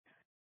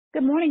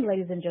Good morning,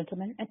 ladies and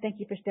gentlemen, and thank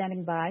you for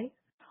standing by.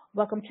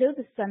 Welcome to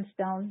the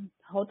Sunstone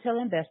Hotel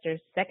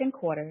Investors second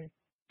quarter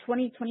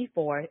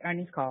 2024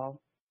 earnings call.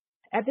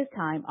 At this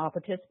time, all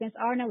participants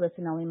are in a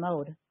listen-only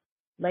mode.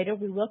 Later,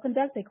 we will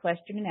conduct a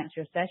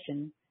question-and-answer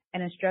session,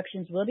 and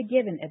instructions will be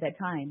given at that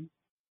time.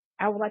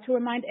 I would like to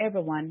remind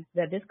everyone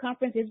that this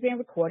conference is being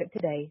recorded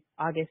today,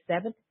 August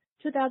 7th,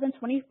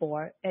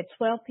 2024, at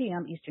 12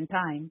 p.m. Eastern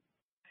Time.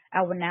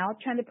 I will now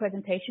turn the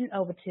presentation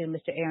over to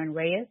Mr. Aaron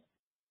Reyes,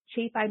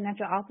 Chief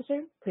Financial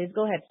Officer. Please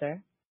go ahead, sir.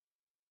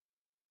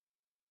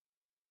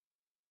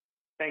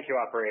 Thank you,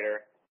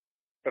 operator.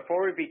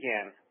 Before we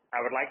begin, I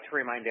would like to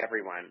remind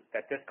everyone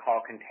that this call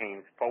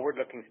contains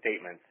forward-looking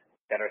statements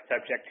that are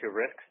subject to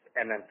risks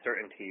and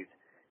uncertainties,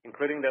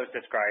 including those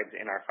described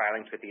in our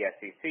filings with the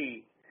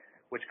SEC,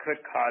 which could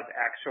cause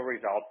actual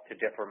results to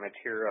differ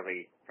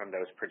materially from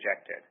those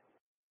projected.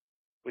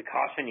 We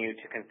caution you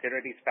to consider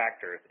these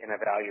factors in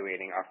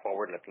evaluating our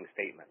forward-looking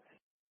statements.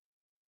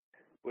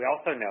 We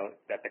also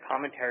note that the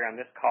commentary on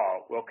this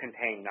call will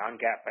contain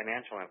non-GAAP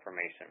financial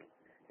information,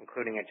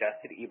 including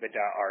adjusted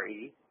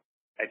EBITDA-RE,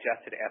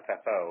 adjusted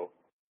FFO,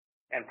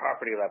 and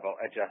property-level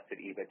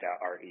adjusted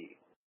EBITDA-RE.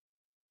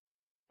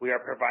 We are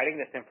providing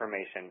this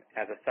information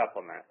as a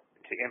supplement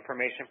to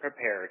information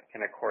prepared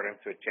in accordance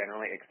with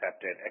generally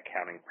accepted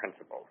accounting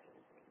principles.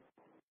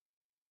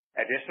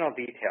 Additional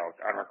details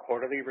on our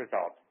quarterly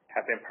results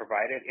have been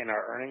provided in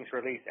our earnings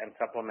release and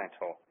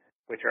supplemental,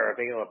 which are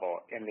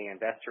available in the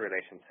Investor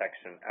Relations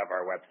section of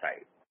our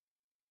website.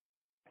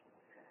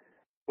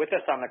 With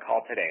us on the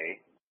call today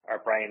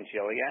are Bryan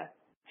Giglia,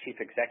 Chief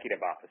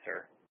Executive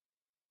Officer,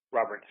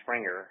 Robert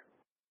Springer,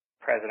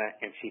 President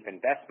and Chief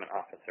Investment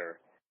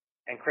Officer,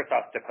 and Chris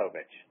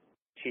Ostapovich,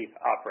 Chief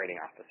Operating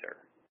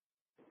Officer.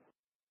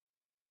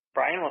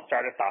 Bryan will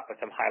start us off with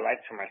some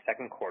highlights from our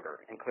second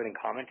quarter, including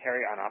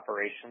commentary on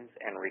operations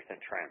and recent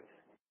trends.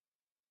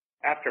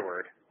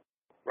 Afterward,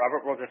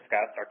 Robert will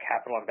discuss our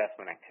capital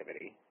investment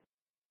activity.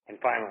 And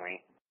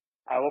finally,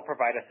 I will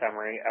provide a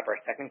summary of our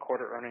second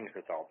quarter earnings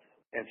results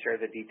and share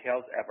the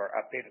details of our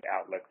updated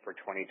outlook for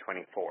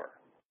 2024.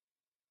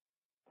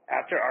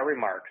 After our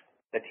remarks,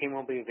 the team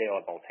will be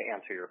available to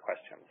answer your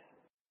questions.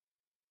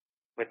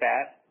 With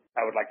that,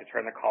 I would like to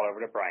turn the call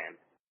over to Bryan.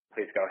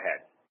 Please go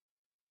ahead.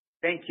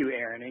 Thank you,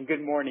 Aaron, and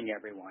good morning,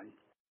 everyone.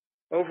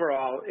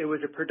 Overall, it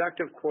was a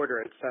productive quarter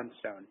at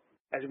Sunstone,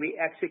 as we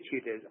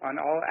executed on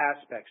all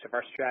aspects of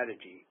our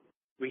strategy,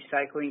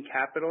 recycling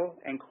capital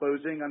and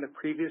closing on the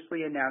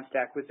previously announced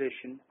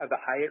acquisition of the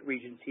Hyatt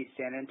Regency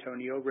San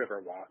Antonio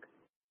Riverwalk,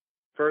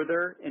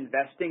 further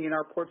investing in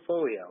our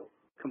portfolio,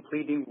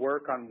 completing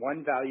work on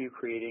one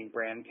value-creating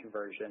brand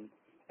conversion,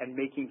 and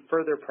making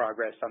further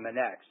progress on the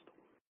next,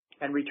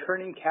 and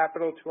returning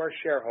capital to our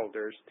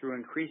shareholders through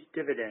increased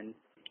dividends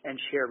and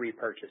share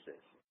repurchases.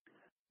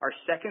 Our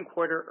second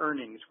quarter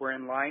earnings were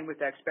in line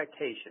with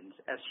expectations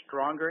as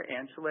stronger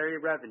ancillary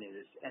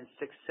revenues and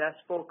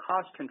successful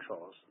cost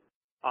controls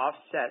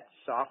offset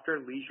softer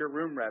leisure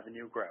room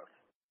revenue growth.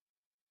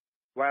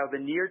 While the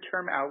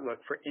near-term outlook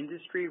for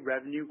industry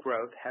revenue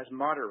growth has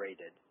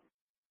moderated,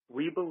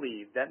 we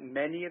believe that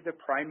many of the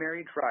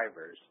primary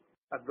drivers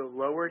of the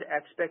lowered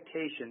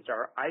expectations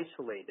are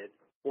isolated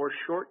or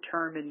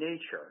short-term in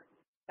nature,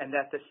 and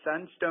that the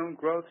Sunstone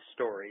growth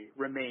story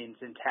remains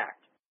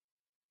intact.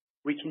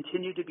 We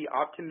continue to be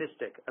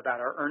optimistic about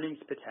our earnings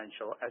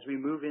potential as we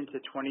move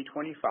into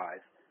 2025,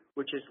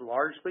 which is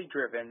largely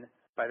driven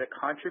by the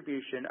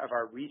contribution of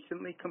our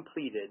recently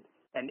completed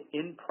and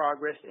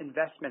in-progress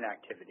investment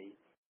activity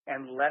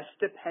and less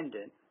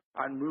dependent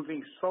on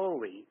moving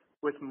solely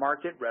with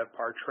market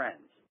RevPAR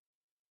trends.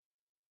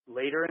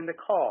 Later in the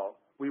call,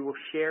 we will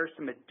share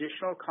some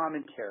additional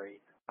commentary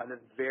on the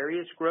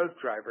various growth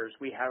drivers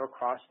we have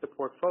across the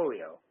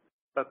portfolio,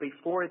 but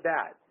before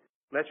that,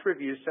 let's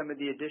review some of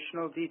the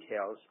additional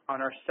details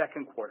on our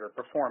second quarter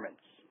performance.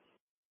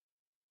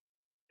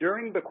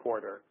 During the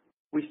quarter,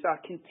 we saw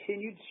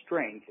continued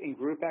strength in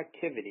group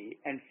activity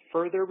and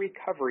further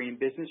recovery in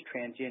business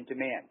transient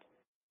demand.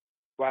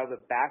 While the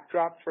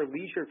backdrop for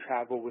leisure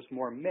travel was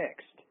more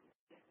mixed,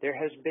 there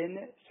has been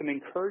some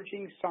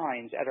encouraging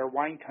signs at our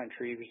wine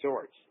country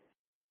resorts.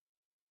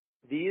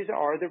 These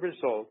are the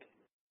result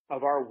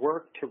of our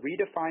work to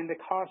redefine the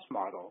cost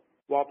model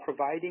while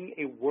providing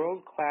a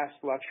world-class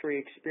luxury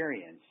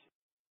experience,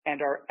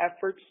 and our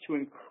efforts to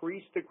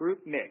increase the group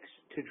mix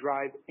to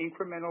drive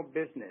incremental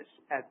business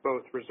at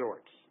both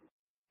resorts.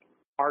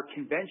 Our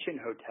convention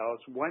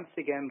hotels once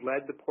again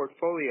led the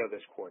portfolio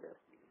this quarter,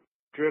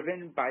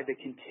 driven by the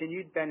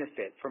continued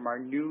benefit from our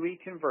newly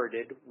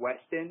converted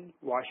Westin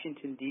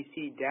Washington,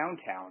 D.C.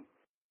 downtown,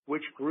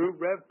 which grew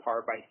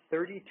RevPAR by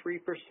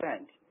 33%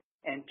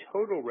 and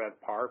total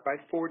RevPAR by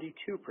 42%.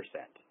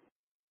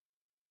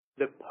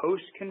 The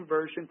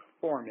post-conversion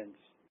performance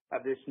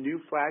of this new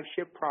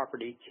flagship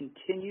property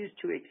continues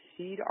to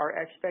exceed our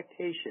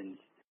expectations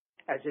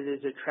as it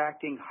is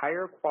attracting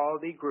higher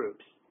quality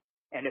groups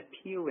and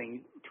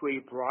appealing to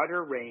a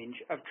broader range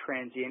of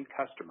transient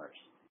customers.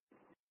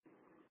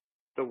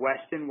 The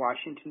Westin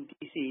Washington,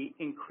 D.C.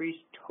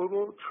 increased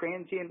total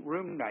transient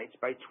room nights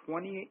by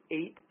 28%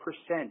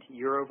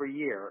 year over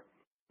year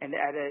and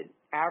at an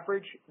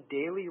average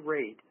daily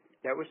rate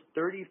that was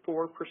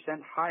 34%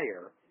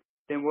 higher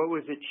than what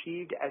was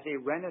achieved as a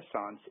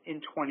Renaissance in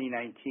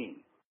 2019.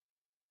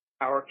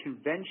 Our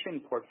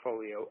convention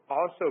portfolio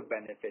also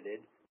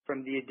benefited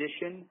from the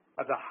addition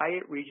of the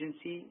Hyatt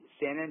Regency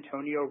San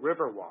Antonio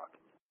Riverwalk,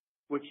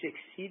 which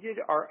exceeded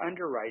our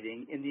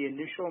underwriting in the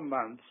initial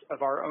months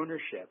of our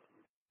ownership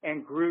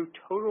and grew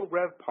total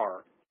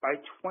RevPAR by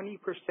 20%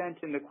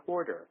 in the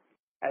quarter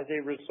as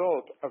a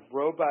result of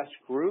robust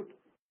group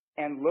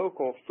and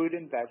local food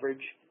and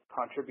beverage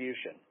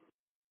contribution.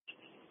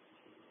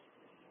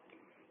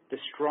 The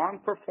strong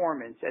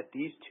performance at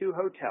these two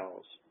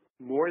hotels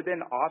more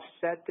than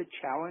offset the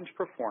challenged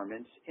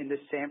performance in the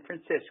San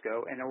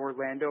Francisco and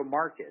Orlando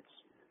markets,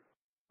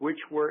 which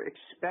were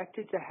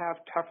expected to have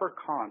tougher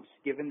comps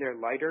given their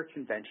lighter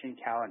convention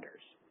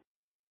calendars.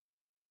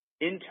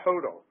 In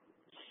total,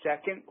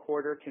 second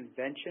quarter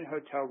convention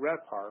hotel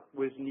RevPAR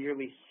was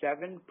nearly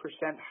 7%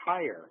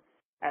 higher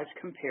as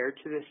compared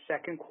to the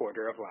second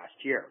quarter of last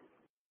year.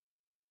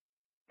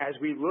 As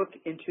we look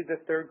into the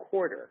third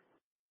quarter,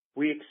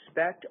 we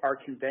expect our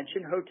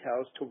convention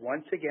hotels to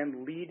once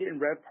again lead in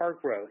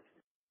RevPAR growth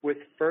with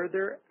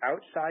further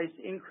outsized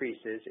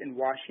increases in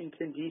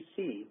Washington,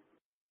 D.C.,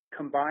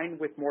 combined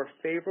with more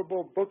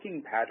favorable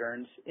booking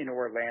patterns in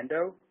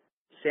Orlando,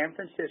 San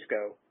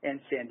Francisco, and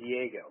San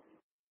Diego.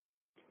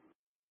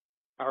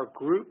 Our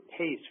group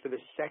pace for the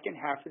second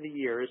half of the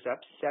year is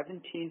up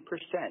 17%,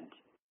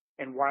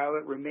 and while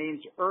it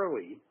remains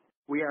early,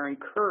 we are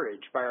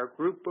encouraged by our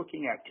group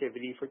booking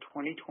activity for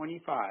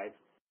 2025,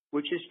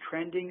 which is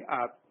trending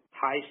up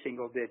high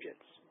single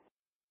digits.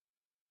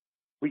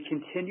 We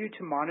continue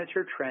to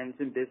monitor trends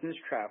in business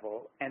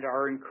travel and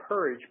are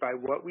encouraged by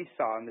what we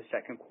saw in the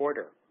second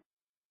quarter.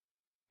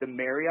 The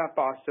Marriott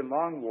Boston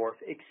Long Wharf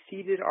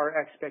exceeded our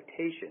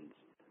expectations,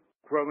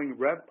 growing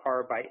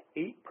RevPAR by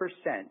 8%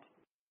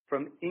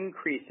 from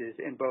increases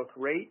in both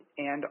rate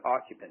and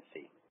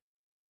occupancy.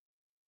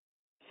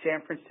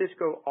 San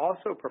Francisco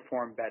also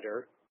performed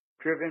better,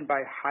 driven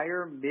by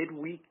higher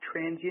midweek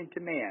transient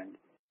demand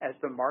as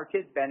the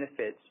market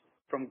benefits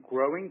from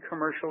growing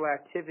commercial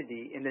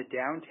activity in the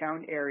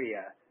downtown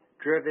area,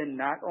 driven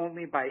not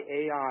only by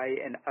AI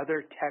and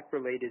other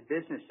tech-related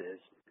businesses,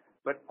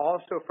 but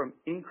also from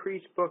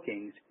increased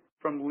bookings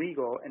from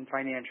legal and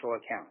financial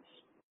accounts.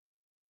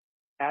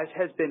 As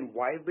has been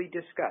widely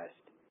discussed,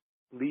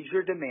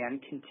 leisure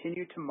demand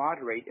continued to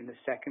moderate in the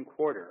second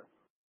quarter,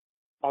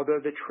 although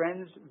the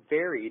trends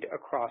varied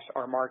across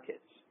our markets.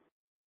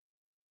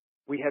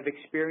 We have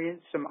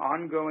experienced some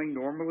ongoing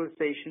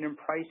normalization in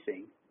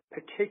pricing,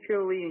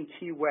 particularly in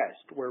Key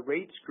West, where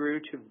rates grew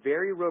to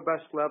very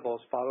robust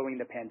levels following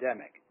the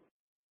pandemic.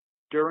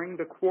 During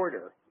the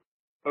quarter,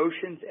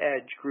 Ocean's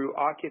Edge grew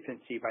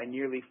occupancy by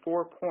nearly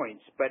 4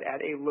 points, but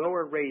at a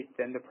lower rate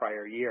than the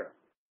prior year.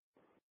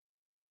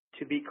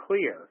 To be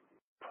clear,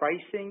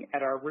 pricing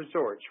at our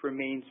resorts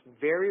remains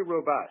very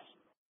robust,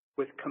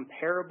 with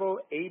comparable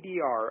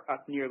ADR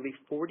up nearly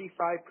 45%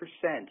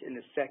 in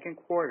the second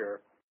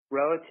quarter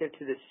relative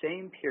to the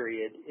same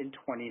period in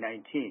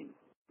 2019.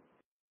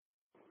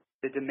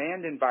 The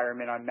demand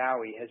environment on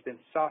Maui has been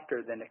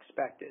softer than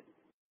expected,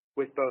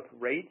 with both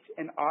rates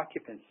and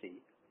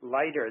occupancy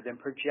lighter than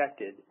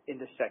projected in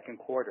the second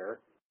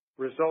quarter,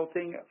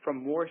 resulting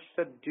from more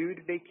subdued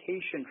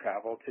vacation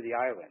travel to the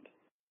island.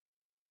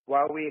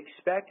 While we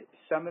expect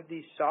some of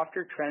these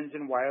softer trends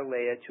in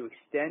Wailea to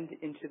extend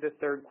into the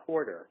third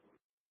quarter,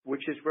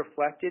 which is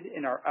reflected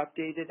in our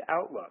updated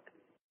outlook,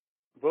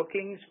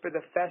 bookings for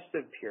the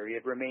festive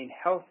period remain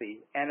healthy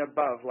and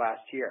above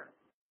last year.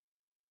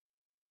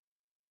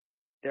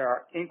 There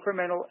are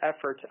incremental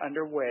efforts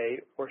underway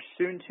or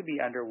soon to be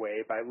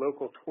underway by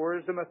local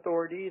tourism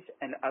authorities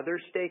and other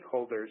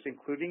stakeholders,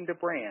 including the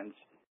brands,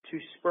 to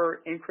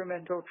spur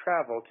incremental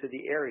travel to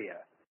the area,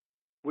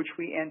 which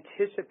we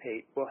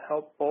anticipate will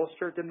help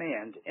bolster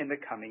demand in the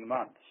coming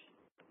months.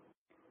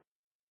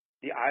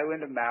 The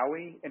island of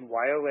Maui, and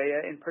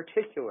Wailea in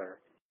particular,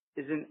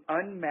 is an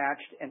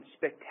unmatched and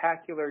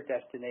spectacular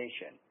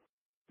destination.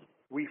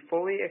 We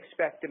fully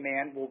expect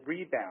demand will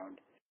rebound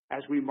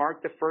as we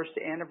mark the first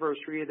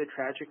anniversary of the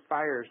tragic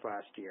fires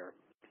last year,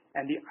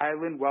 and the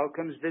island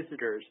welcomes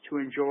visitors to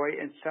enjoy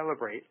and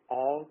celebrate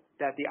all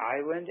that the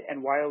island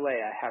and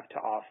Wailea have to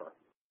offer.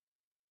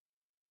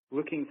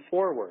 Looking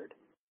forward,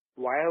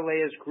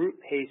 Wailea's group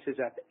pace is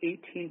up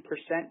 18%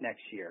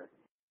 next year,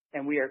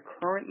 and we are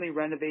currently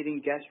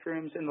renovating guest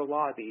rooms in the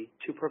lobby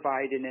to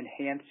provide an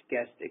enhanced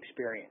guest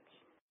experience.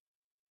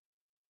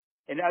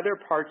 In other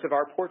parts of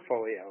our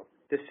portfolio,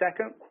 the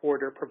second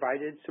quarter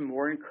provided some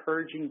more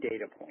encouraging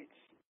data points.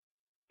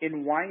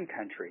 In wine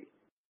country,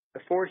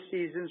 the Four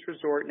Seasons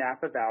Resort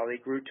Napa Valley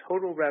grew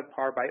total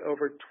RevPAR by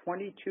over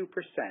 22%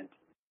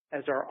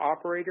 as our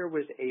operator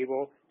was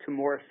able to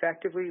more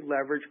effectively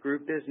leverage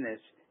group business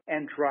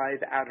and drive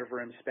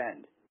out-of-room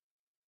spend.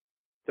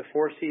 The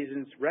Four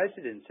Seasons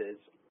Residences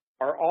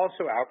are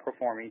also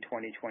outperforming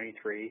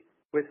 2023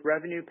 with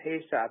revenue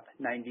pace up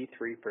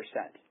 93%.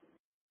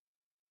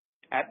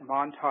 At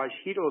Montage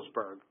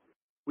Healdsburg,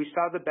 we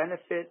saw the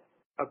benefit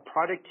of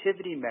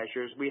productivity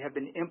measures we have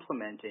been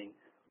implementing,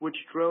 which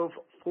drove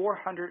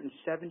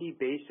 470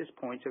 basis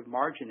points of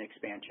margin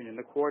expansion in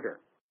the quarter.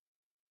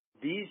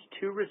 These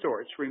two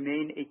resorts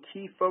remain a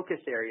key focus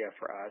area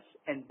for us,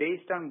 and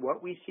based on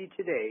what we see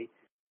today,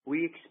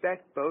 we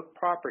expect both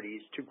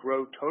properties to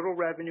grow total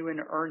revenue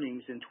and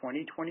earnings in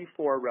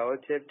 2024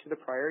 relative to the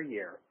prior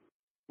year,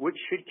 which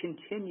should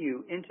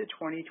continue into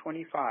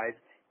 2025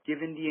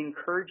 given the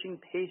encouraging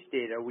pace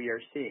data we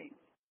are seeing.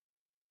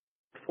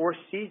 Four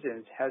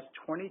Seasons has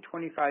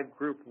 2025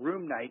 group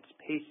room nights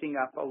pacing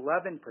up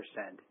 11%,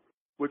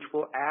 which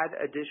will add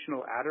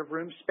additional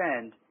out-of-room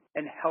spend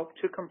and help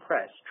to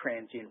compress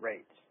transient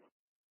rates.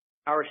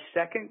 Our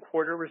second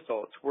quarter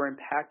results were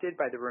impacted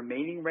by the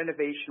remaining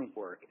renovation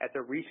work at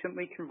the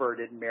recently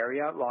converted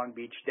Marriott Long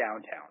Beach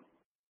Downtown.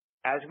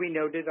 As we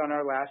noted on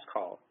our last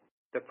call,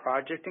 the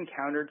project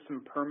encountered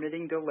some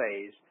permitting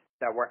delays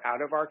that were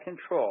out of our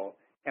control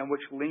and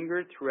which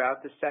lingered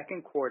throughout the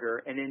second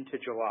quarter and into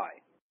July.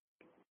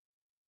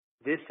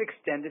 This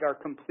extended our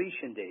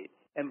completion date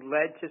and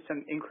led to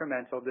some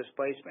incremental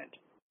displacement.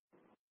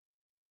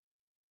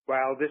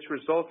 While this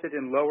resulted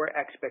in lower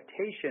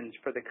expectations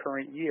for the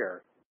current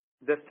year,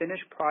 the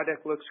finished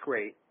product looks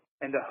great,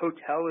 and the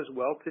hotel is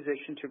well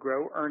positioned to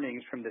grow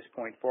earnings from this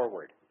point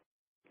forward.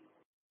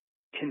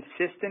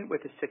 Consistent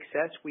with the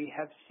success we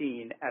have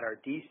seen at our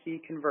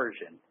DC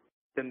conversion,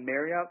 the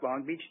Marriott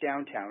Long Beach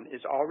Downtown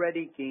is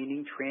already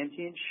gaining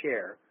transient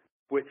share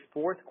with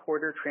fourth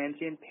quarter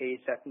transient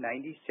pace at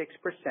 96%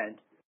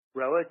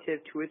 relative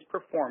to its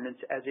performance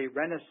as a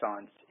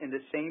Renaissance in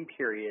the same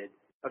period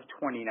of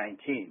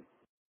 2019.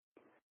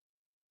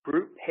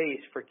 Group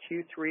pace for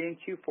Q3 and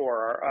Q4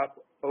 are up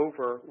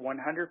over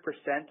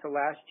 100% to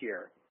last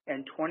year,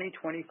 and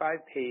 2025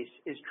 pace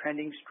is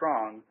trending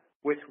strong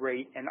with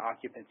rate and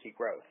occupancy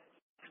growth.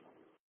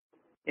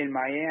 In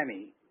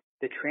Miami,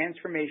 the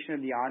transformation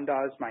of the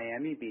Andaz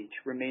Miami Beach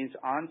remains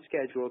on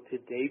schedule to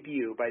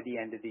debut by the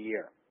end of the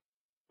year.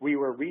 We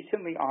were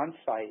recently on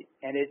site,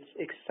 and it's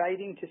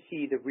exciting to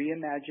see the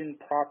reimagined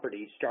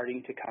property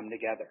starting to come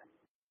together.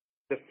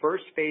 The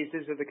first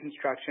phases of the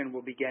construction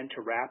will begin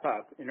to wrap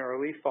up in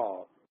early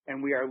fall,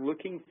 and we are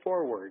looking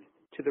forward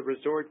to the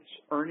resort's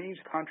earnings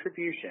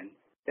contribution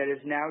that is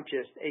now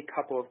just a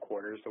couple of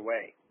quarters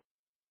away.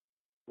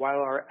 While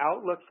our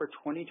outlook for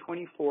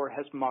 2024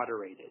 has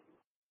moderated,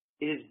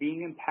 it is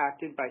being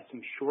impacted by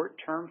some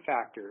short-term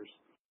factors,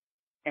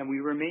 and we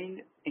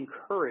remain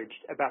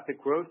encouraged about the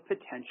growth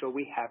potential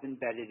we have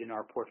embedded in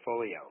our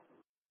portfolio.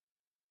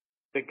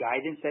 The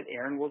guidance that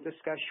Aaron will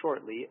discuss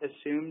shortly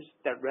assumes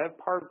that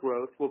RevPAR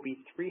growth will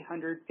be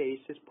 300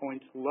 basis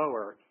points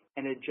lower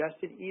and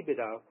adjusted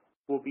EBITDA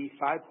will be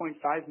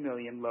 $5.5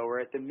 million lower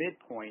at the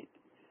midpoint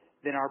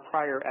than our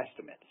prior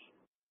estimates.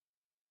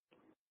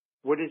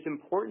 What is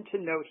important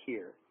to note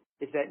here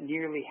is that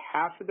nearly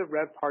half of the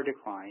RevPAR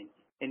decline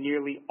and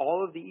nearly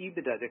all of the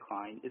EBITDA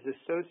decline is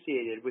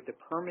associated with the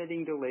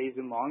permitting delays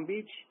in Long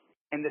Beach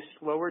and the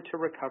slower to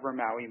recover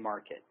Maui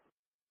market.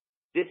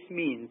 This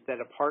means that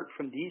apart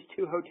from these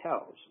two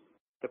hotels,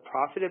 the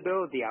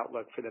profitability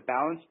outlook for the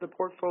balance of the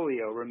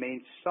portfolio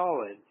remains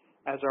solid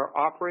as our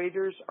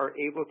operators are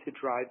able to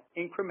drive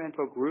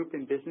incremental group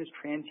and business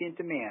transient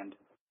demand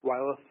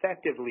while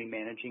effectively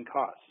managing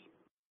costs.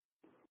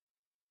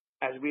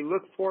 As we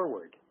look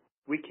forward,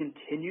 we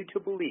continue to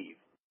believe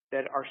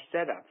that our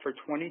setup for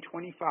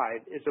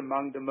 2025 is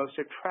among the most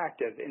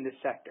attractive in the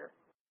sector.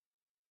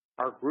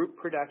 Our group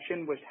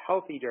production was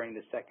healthy during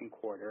the second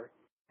quarter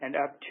and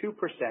up 2%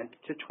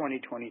 to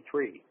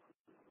 2023.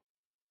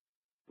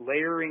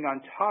 Layering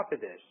on top of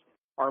this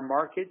are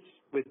markets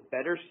with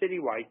better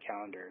citywide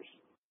calendars,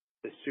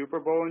 the Super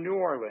Bowl in New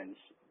Orleans,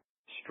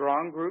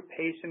 strong group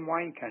pace in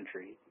Wine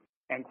Country,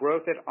 and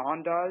growth at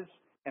Andaz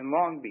and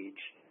Long Beach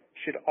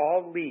should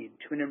all lead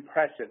to an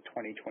impressive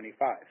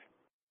 2025.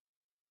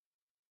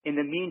 In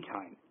the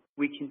meantime,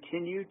 we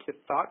continue to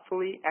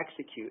thoughtfully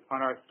execute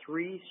on our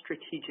three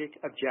strategic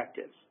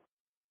objectives: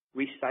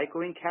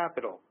 recycling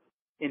capital,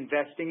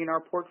 investing in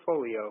our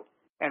portfolio,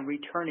 and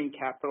returning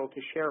capital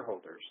to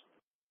shareholders.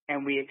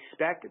 And we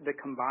expect the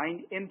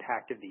combined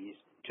impact of these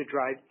to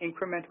drive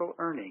incremental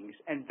earnings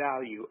and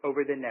value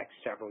over the next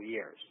several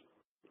years.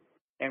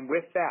 And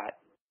with that,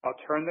 I'll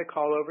turn the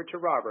call over to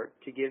Robert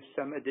to give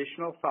some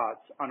additional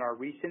thoughts on our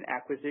recent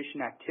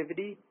acquisition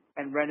activity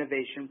and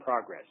renovation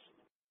progress.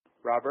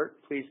 Robert,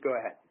 please go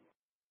ahead.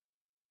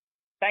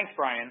 Thanks,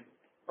 Brian.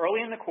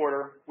 Early in the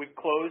quarter, we've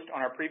closed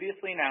on our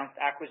previously announced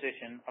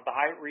acquisition of the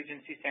Hyatt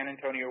Regency San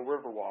Antonio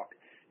Riverwalk,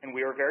 and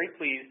we are very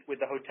pleased with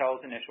the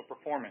hotel's initial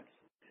performance.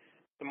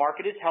 The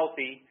market is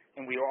healthy,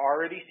 and we are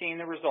already seeing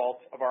the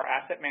results of our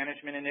asset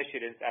management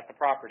initiatives at the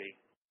property.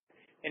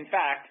 In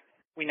fact,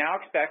 we now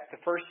expect the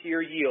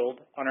first-year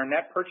yield on our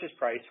net purchase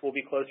price will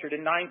be closer to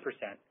 9%,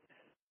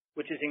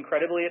 which is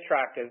incredibly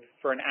attractive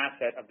for an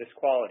asset of this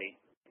quality.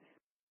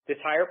 This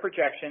higher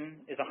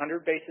projection is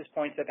 100 basis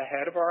points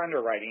ahead of our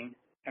underwriting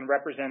and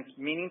represents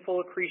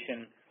meaningful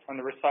accretion on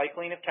the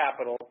recycling of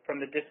capital from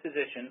the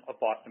disposition of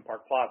Boston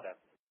Park Plaza.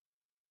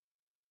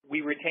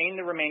 We retain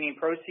the remaining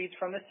proceeds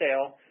from the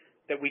sale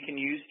that we can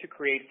use to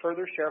create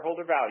further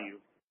shareholder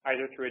value,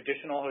 either through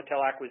additional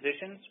hotel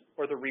acquisitions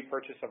or the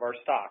repurchase of our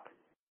stock.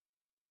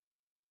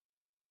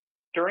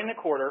 During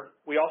the quarter,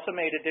 we also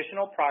made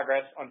additional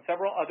progress on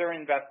several other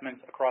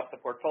investments across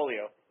the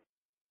portfolio.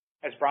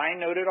 As Brian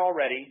noted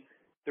already,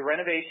 the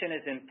renovation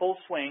is in full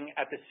swing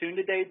at the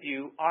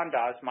soon-to-debut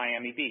Andaz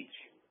Miami Beach.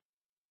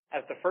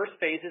 As the first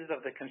phases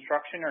of the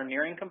construction are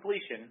nearing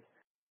completion,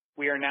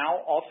 we are now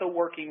also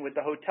working with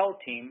the hotel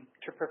team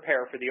to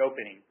prepare for the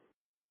opening.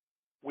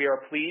 We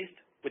are pleased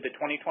with the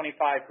 2025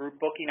 group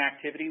booking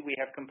activity we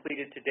have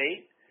completed to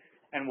date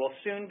and will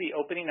soon be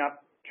opening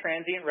up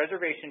transient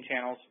reservation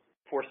channels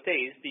for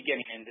stays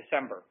beginning in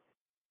December.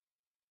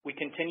 We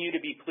continue to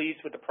be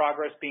pleased with the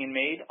progress being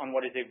made on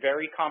what is a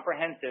very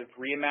comprehensive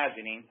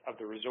reimagining of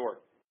the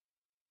resort.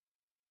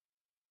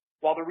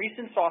 While the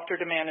recent softer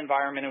demand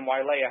environment in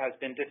Wailea has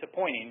been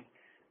disappointing,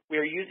 we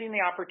are using the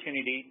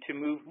opportunity to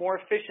move more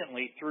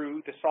efficiently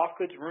through the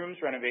soft goods rooms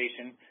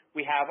renovation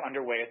we have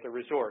underway at the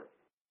resort.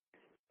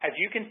 As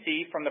you can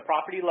see from the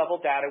property level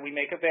data we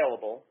make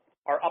available,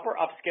 our upper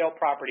upscale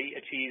property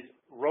achieves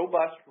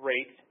robust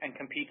rates and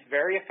competes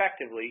very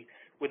effectively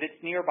with its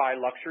nearby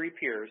luxury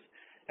peers,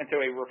 and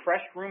so a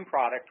refreshed room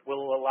product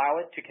will allow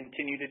it to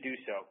continue to do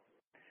so.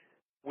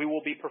 We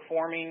will be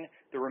performing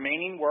the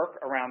remaining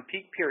work around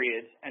peak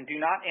periods and do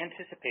not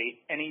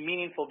anticipate any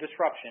meaningful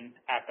disruption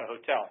at the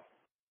hotel.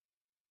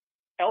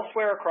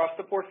 Elsewhere across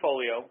the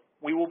portfolio,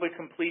 we will be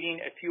completing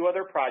a few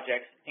other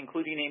projects,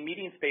 including a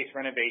meeting space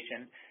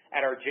renovation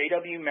at our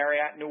JW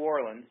Marriott New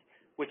Orleans,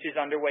 which is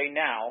underway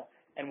now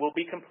and will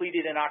be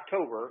completed in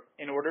October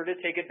in order to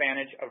take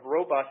advantage of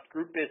robust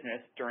group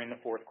business during the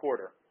fourth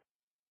quarter.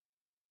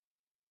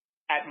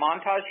 At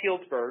Montage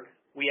Healdsburg,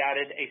 we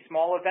added a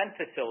small event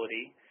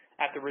facility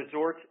at the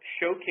resort's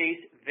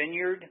Showcase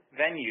Vineyard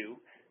venue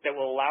that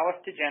will allow us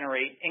to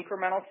generate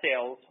incremental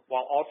sales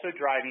while also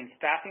driving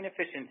staffing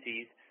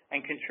efficiencies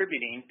and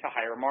contributing to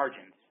higher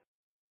margins.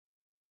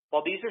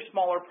 While these are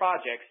smaller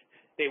projects,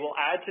 they will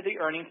add to the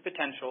earnings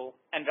potential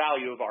and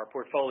value of our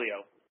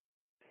portfolio.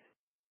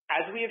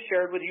 As we have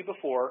shared with you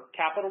before,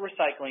 capital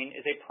recycling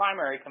is a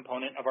primary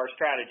component of our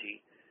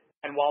strategy,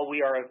 and while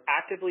we are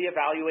actively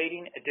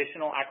evaluating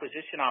additional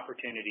acquisition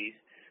opportunities,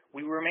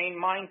 we remain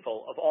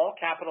mindful of all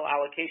capital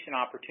allocation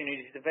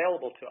opportunities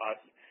available to us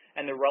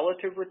and the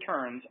relative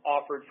returns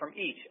offered from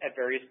each at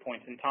various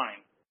points in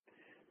time.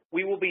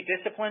 We will be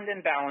disciplined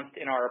and balanced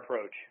in our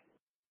approach.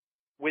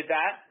 With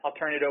that, I'll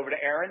turn it over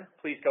to Aaron.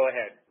 Please go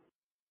ahead.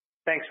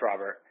 Thanks,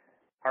 Robert.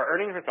 Our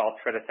earnings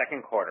results for the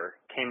second quarter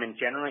came in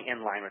generally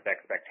in line with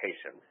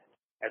expectations,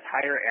 as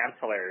higher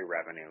ancillary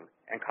revenue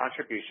and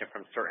contribution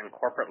from certain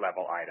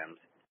corporate-level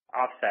items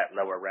offset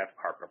lower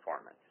RevPAR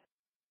performance.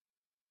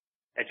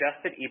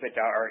 Adjusted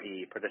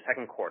EBITDAre for the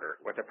second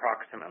quarter was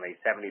approximately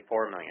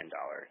 $74 million,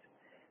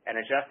 and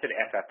adjusted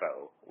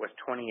FFO was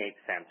 28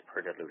 cents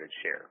per diluted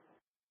share.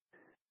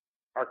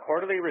 Our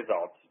quarterly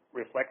results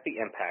reflect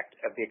the impact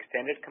of the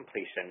extended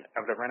completion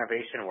of the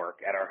renovation work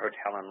at our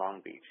hotel in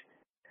Long Beach,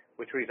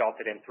 which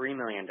resulted in $3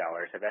 million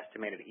of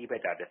estimated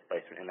EBITDA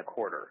displacement in the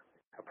quarter,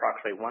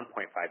 approximately $1.5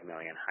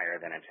 million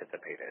higher than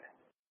anticipated.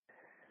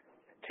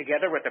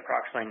 Together with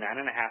approximately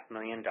 $9.5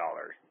 million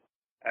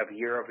of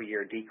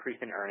year-over-year decrease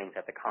in earnings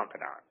at the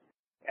Confidante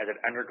as it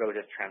undergoes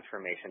its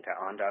transformation to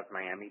Andaz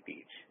Miami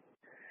Beach,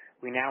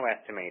 we now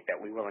estimate that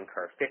we will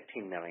incur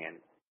 $15 million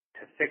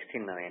to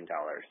 $16 million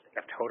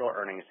of total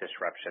earnings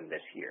disruption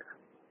this year.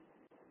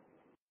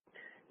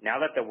 Now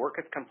that the work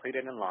is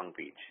completed in Long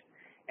Beach,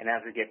 and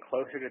as we get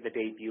closer to the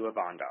debut of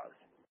Andaz,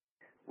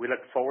 we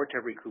look forward to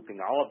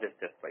recouping all of this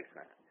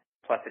displacement,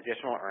 plus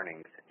additional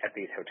earnings at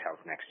these hotels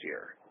next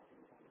year.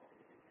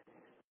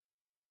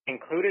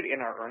 Included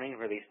in our earnings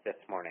release this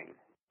morning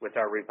was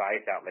our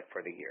revised outlook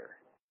for the year.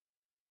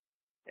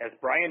 As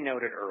Brian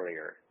noted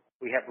earlier,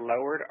 we have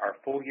lowered our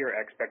full-year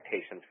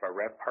expectations for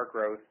RevPAR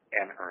growth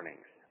and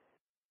earnings.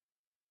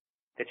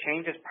 The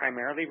change is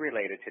primarily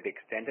related to the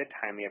extended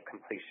timing of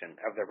completion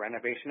of the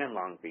renovation in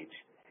Long Beach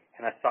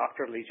and the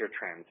softer leisure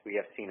trends we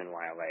have seen in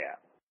Wailea,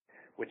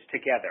 which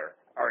together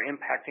are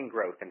impacting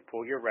growth in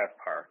full-year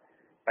RevPAR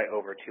by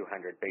over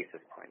 200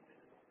 basis points.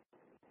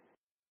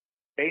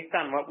 Based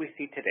on what we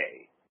see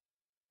today,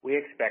 we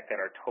expect that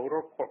our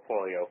total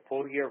portfolio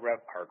full-year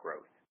RevPAR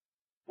growth,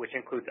 which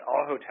includes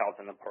all hotels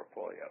in the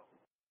portfolio,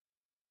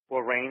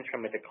 will range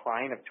from a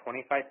decline of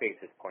 25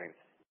 basis points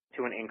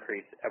to an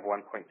increase of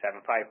 1.75%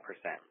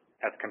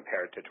 as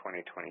compared to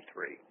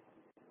 2023.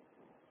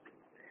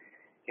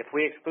 If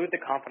we exclude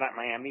the Confidante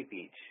Miami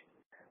Beach,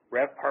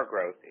 RevPAR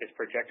growth is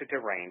projected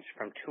to range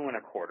from 2.25%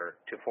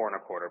 to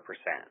 4.25%.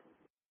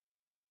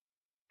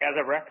 As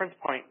a reference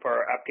point for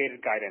our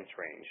updated guidance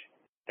range,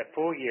 the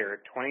full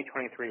year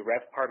 2023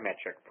 RevPAR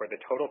metric for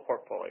the total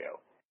portfolio,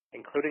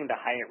 including the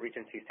Hyatt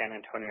Regency San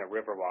Antonio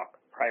Riverwalk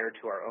prior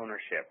to our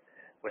ownership,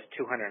 was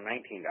 $219,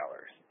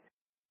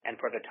 and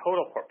for the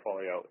total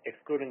portfolio,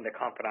 excluding the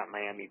Confidante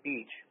Miami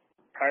Beach,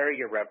 prior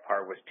year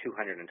RevPAR was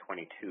 $222.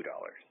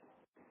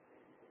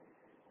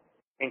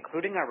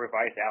 Including our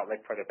revised outlook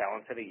for the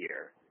balance of the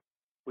year,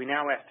 we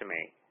now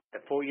estimate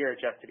the full year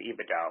adjusted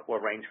EBITDA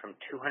will range from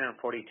 $242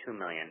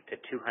 million to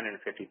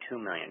 $252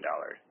 million,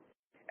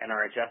 and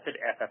our adjusted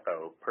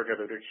FFO per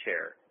diluted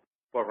share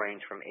will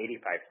range from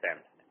 85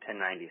 cents to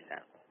 90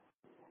 cents.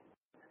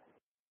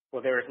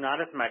 Well, there is not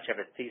as much of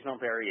a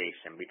seasonal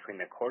variation between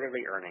the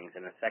quarterly earnings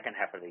in the second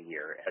half of the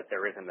year as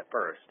there is in the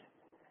first.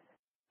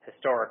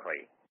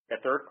 Historically, the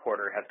third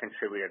quarter has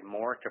contributed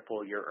more to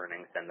full year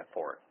earnings than the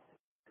fourth.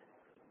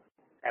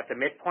 At the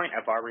midpoint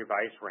of our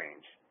revised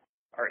range,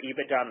 our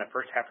EBITDA in the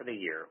first half of the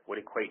year would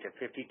equate to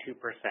 52%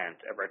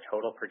 of our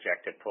total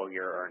projected full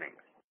year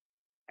earnings,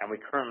 and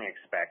we currently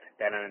expect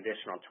that an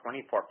additional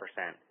 24%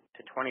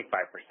 to 25%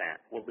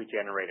 will be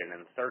generated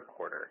in the third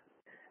quarter,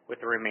 with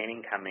the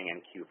remaining coming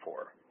in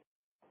Q4.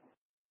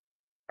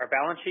 Our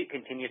balance sheet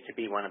continues to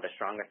be one of the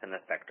strongest in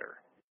the sector.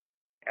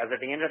 As of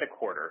the end of the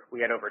quarter, we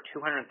had over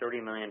 $230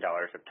 million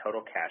of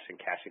total cash and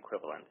cash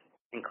equivalents,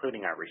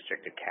 including our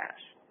restricted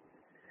cash.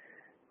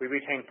 We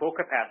retain full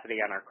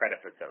capacity on our credit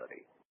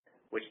facility,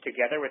 which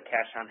together with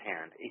cash on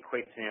hand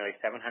equates to nearly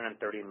 $730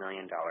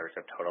 million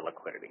of total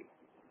liquidity.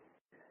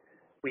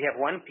 We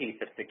have one piece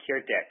of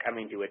secured debt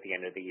coming due at the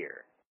end of the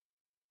year.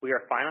 We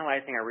are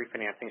finalizing our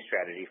refinancing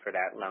strategy for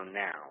that loan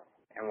now,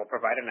 and will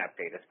provide an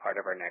update as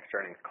part of our next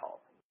earnings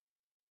call.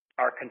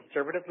 Our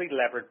conservatively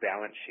levered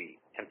balance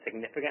sheet and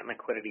significant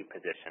liquidity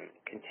position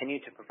continue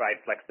to provide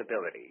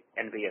flexibility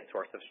and be a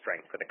source of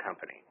strength for the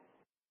company.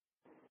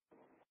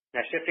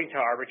 Now shifting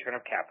to our return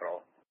of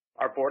capital,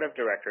 our board of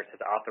directors has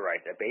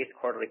authorized a base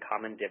quarterly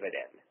common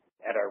dividend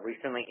at our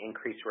recently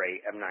increased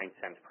rate of 9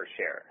 cents per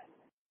share.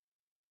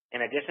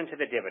 In addition to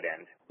the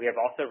dividend, we have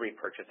also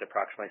repurchased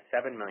approximately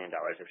 $7 million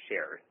of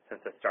shares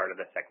since the start of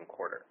the second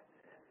quarter.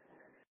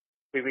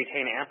 We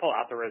retain ample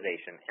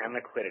authorization and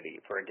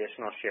liquidity for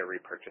additional share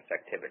repurchase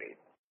activity.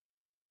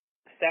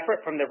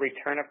 Separate from the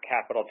return of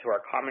capital to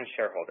our common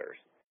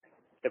shareholders,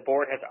 the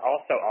board has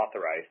also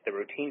authorized the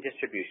routine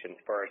distributions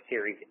for our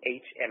Series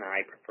H and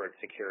I preferred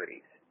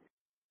securities.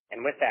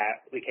 And with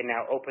that, we can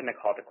now open the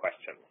call to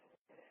questions.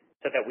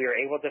 So that we are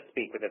able to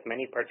speak with as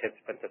many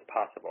participants as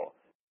possible,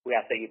 we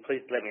ask that you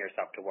please limit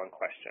yourself to one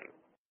question.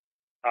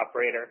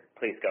 Operator,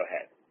 please go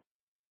ahead.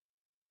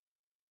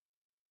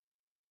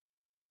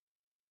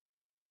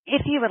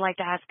 If you would like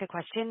to ask a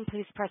question,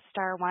 please press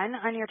star 1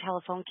 on your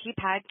telephone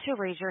keypad to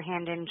raise your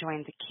hand and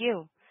join the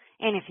queue.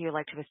 And if you would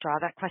like to withdraw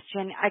that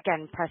question,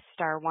 again, press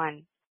star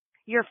 1.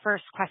 Your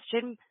first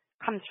question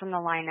comes from the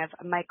line of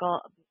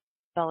Michael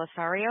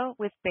Bellisario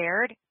with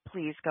Baird.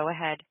 Please go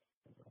ahead.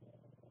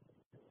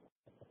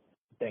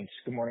 Thanks.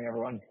 Good morning,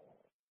 everyone.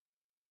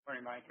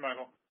 Morning, Mike.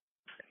 Michael.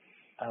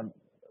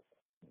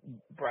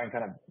 Brian,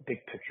 kind of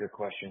big picture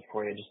question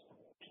for you. Just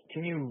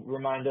can you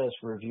remind us,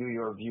 review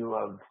your view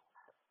of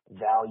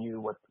value,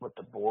 what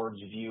the board's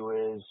view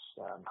is,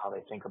 how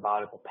they think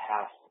about it, the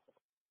path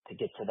to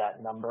get to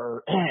that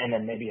number, and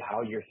then maybe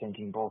how you're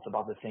thinking both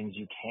about the things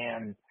you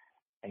can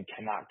and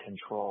cannot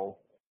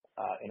control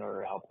in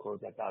order to help close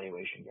that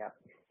valuation gap.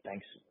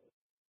 Thanks.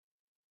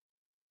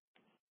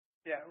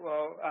 Yeah,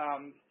 well,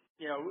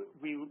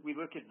 we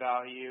look at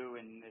value,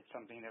 and it's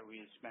something that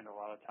we spend a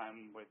lot of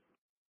time with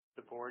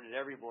the board at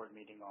every board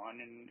meeting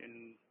on,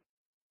 and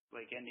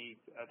like any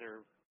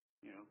other,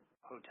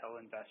 hotel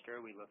investor,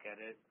 we look at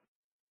it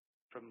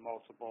from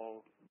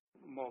multiple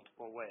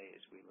ways.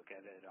 We look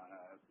at it on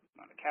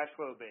a cash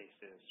flow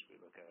basis. We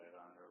look at it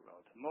on a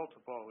relative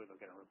multiple. We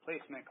look at a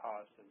replacement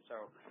cost, and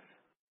so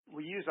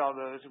we use all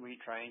those and we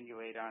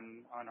triangulate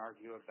on our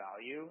view of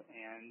value.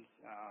 And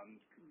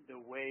the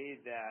way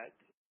that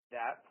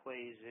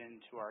plays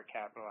into our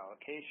capital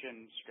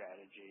allocation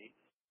strategy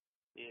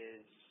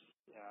is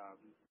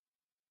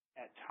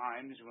at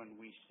times when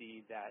we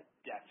see that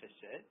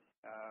deficit,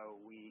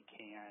 we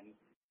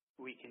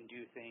can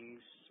do things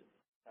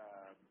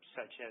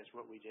such as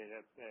what we did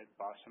at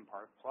Boston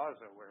Park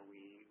Plaza, where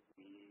we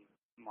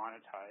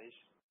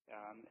monetized,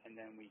 and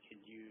then we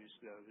could use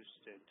those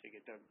to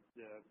get the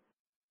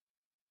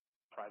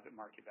private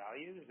market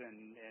values,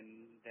 and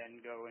then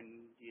go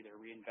and either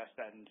reinvest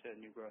that into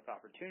new growth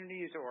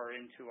opportunities or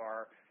into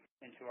our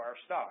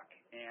stock.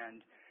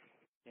 And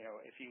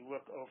if you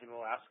look over the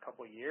last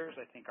couple of years,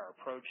 I think our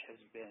approach has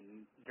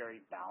been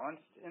very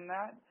balanced in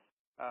that,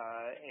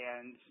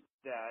 and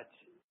that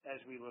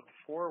as we look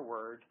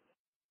forward,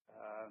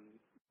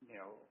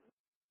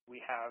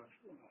 we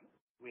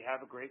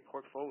have a great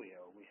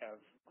portfolio. We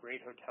have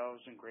great hotels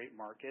and great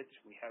markets.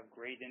 We have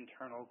great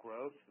internal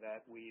growth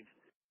that we've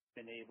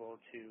been able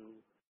to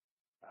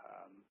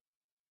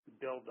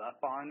build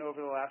up on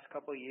over the last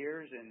couple of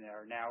years, and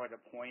are now at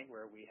a point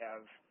where we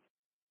have,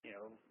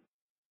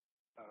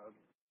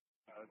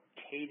 a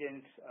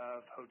cadence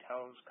of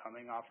hotels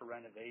coming off a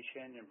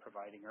renovation and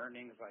providing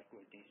earnings, like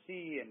with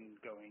DC and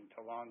going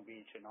to Long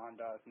Beach and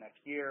Andaz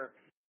next year.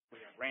 We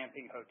have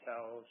ramping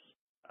hotels,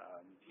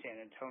 San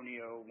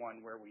Antonio,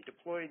 one where we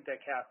deployed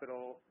that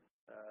capital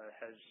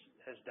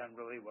has done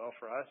really well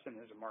for us and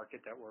is a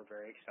market that we're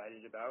very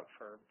excited about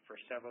for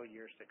several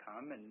years to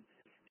come, and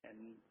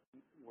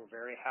we're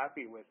very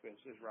happy with,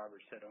 as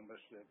Robert said,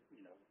 almost a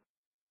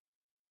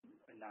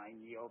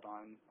 9 yield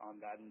on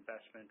that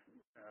investment,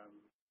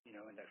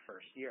 in that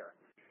first year.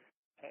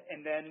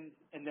 And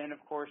then of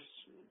course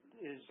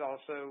is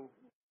also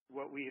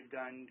what we have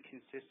done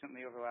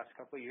consistently over the last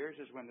couple of years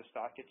is when the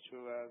stock gets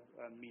to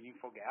a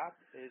meaningful gap,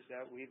 is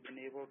that we've been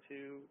able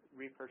to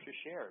repurchase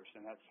shares,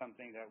 and that's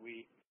something that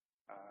we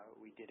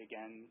did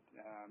again,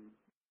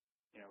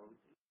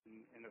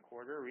 in the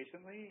quarter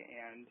recently,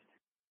 and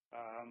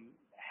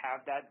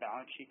have that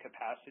balance sheet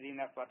capacity and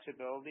that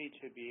flexibility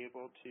to be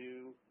able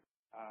to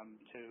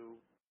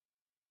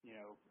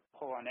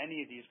pull on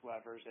any of these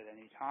levers at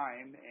any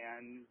time,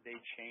 and they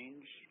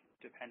change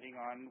depending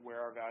on where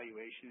our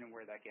valuation and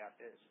where that gap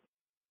is.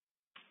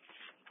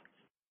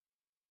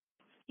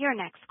 Your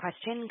next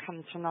question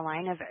comes from the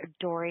line of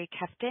Dori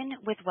Kefton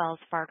with Wells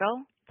Fargo.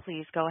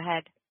 Please go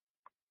ahead.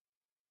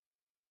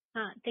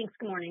 Thanks.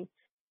 Good morning.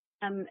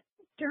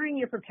 During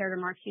your prepared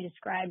remarks, you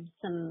described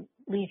some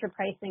leisure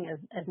pricing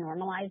as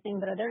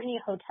normalizing, but are there any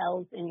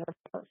hotels in your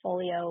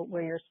portfolio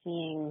where you're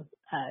seeing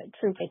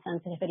true price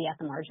sensitivity at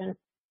the margin?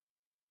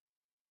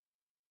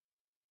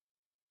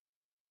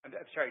 I'm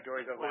sorry,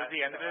 Dory, the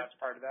last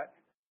part of that?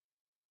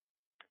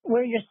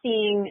 Where you're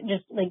seeing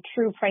just like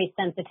true price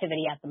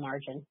sensitivity at the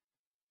margin.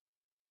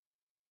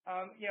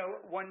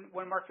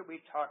 One market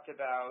we've talked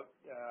about,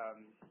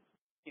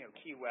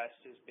 Key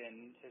West has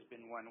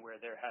been one where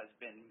there has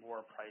been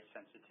more price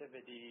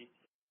sensitivity.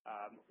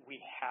 We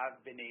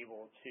have been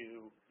able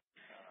to,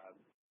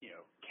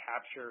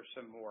 capture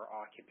some more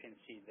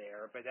occupancy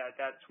there, but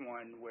that's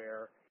one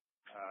where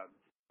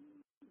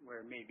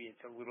maybe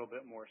it's a little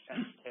bit more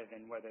sensitive,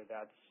 and whether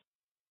that's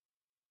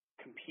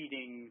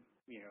competing,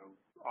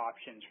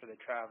 options for the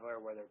traveler,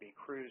 whether it be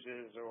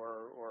cruises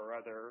or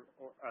other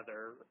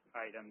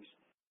items,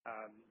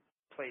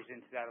 plays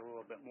into that a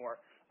little bit more.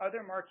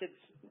 Other markets,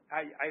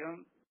 I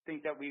don't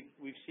think that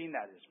we've seen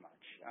that as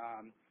much.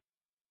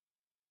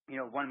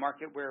 One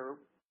market where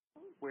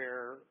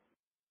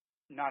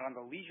not on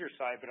the leisure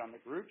side, but on the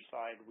group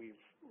side,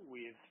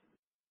 we've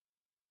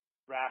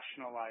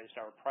rationalized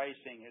our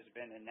pricing has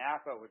been in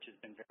Napa, which has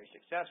been very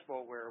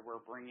successful, where we're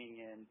bringing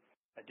in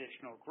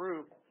additional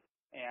group,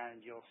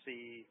 and you'll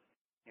see,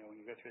 when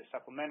you go through the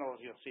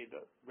supplementals, you'll see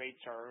the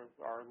rates are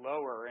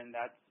lower, and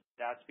that's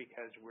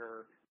because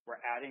we're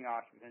adding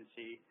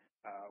occupancy.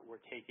 We're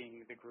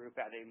taking the group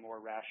at a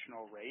more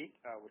rational rate,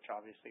 which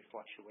obviously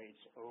fluctuates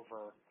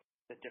over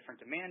the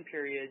different demand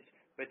periods,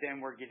 but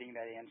then we're getting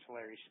that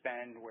ancillary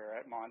spend where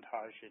at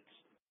Montage it's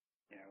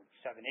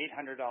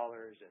 $700-800,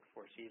 at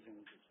Four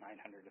Seasons it's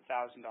 $900 to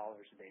 $1,000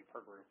 a day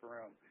per group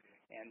room,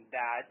 and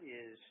that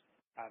is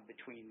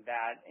between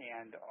that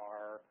and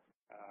our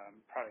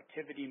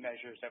productivity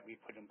measures that we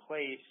put in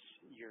place.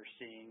 You're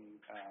seeing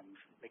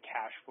the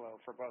cash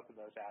flow for both of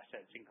those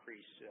assets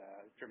increase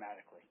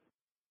dramatically.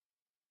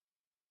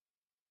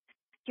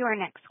 Your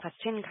next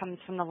question comes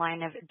from the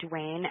line of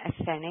Duane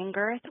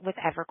Pfennigwerth with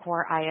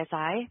Evercore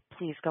ISI.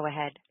 Please go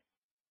ahead.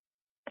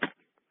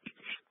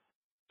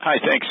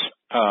 Hi, thanks.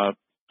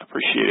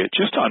 Appreciate it.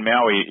 Just on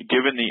Maui,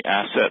 given the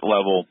asset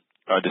level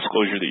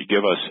disclosure that you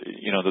give us,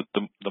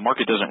 the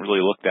market doesn't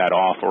really look that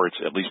off, or it's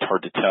at least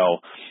hard to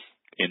tell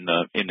in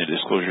the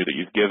disclosure that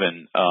you've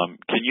given.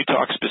 Can you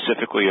talk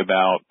specifically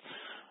about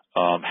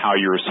how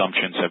your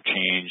assumptions have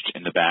changed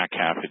in the back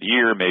half of the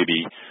year,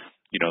 maybe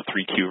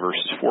 3Q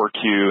versus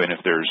 4Q, and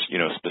if there's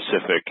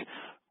specific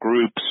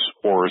groups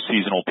or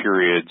seasonal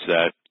periods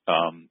that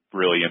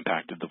really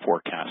impacted the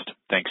forecast?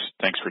 Thanks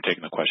for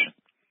taking the question.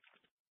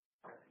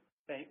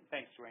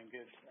 Thanks, Dwayne.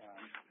 Good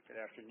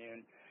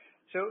afternoon.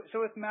 So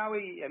with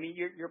Maui, I mean,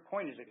 your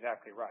point is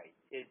exactly right.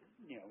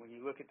 When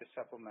you look at the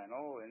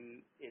supplemental,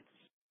 and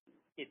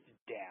it's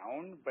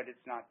down, but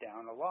it's not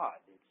down a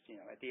lot. It's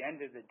at the end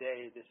of the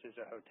day, this is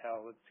a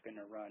hotel that's going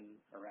to run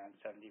around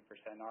 70%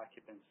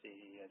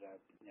 occupancy at a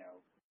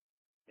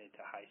mid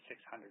to high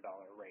 $600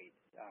 rate.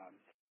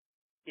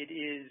 It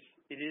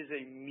is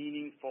a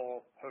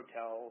meaningful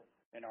hotel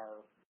in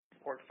our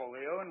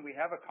portfolio, and we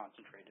have a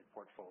concentrated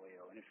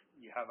portfolio. And if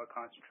you have a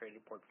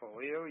concentrated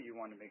portfolio, you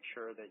want to make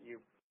sure that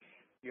you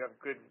have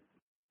good,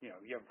 you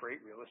have great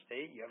real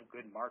estate, you have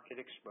good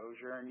market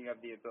exposure, and you have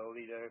the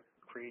ability to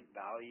create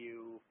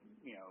value,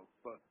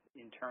 both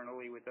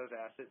internally with those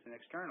assets and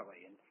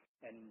externally.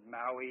 And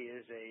Maui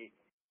is a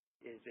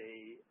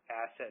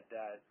asset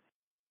that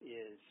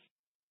is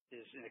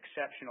an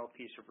exceptional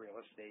piece of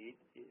real estate.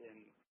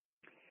 And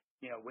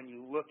when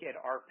you look at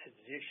our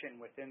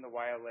position within the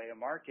Wailea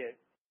market,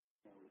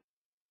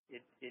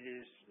 it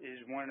is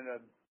one of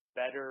the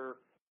better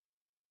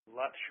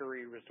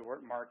luxury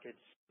resort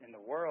markets in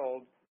the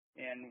world,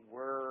 and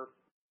we're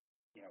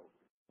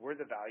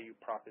the value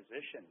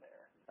proposition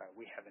there.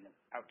 We have an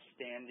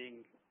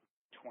outstanding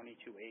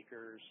 22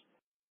 acres,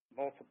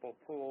 multiple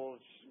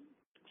pools,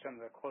 some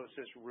of the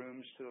closest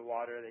rooms to the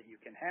water that you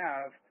can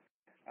have,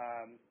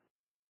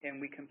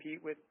 and we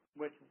compete with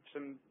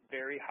some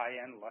very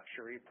high-end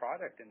luxury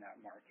product in that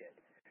market.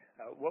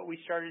 What we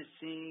started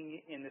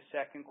seeing in the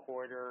second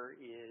quarter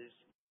is,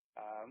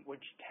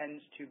 which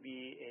tends to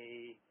be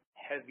a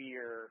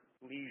heavier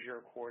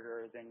leisure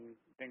quarter than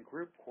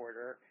group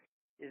quarter,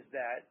 is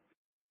that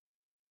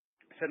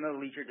some of the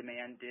leisure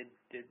demand did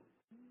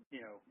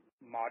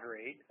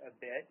moderate a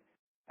bit.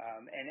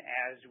 And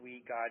as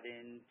we got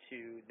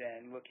into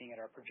then looking at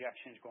our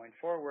projections going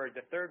forward,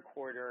 the third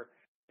quarter,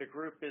 the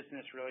group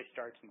business really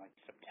starts in like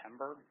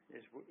September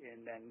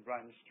and then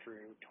runs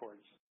through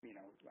towards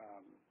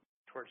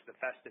the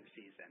festive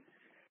season.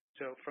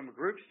 So from a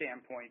group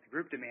standpoint, the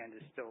group demand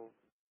is still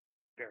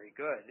very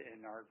good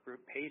and our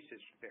group pace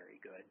is very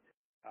good.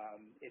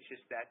 It's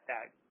just that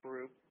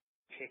group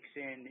kicks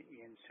in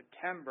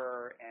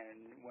September,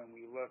 and when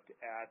we looked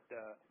at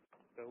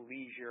the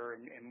leisure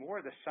and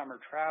more the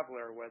summer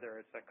traveler, whether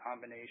it's a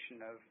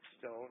combination of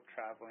still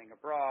traveling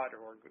abroad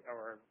or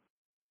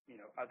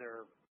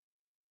other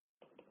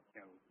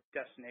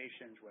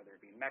destinations, whether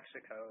it be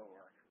Mexico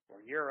or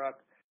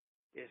Europe,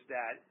 is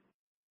that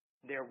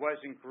there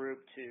wasn't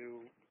group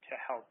to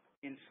help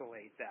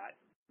insulate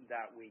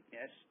that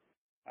weakness.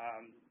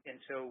 And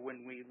so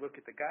when we look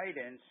at the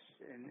guidance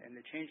and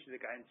the change to the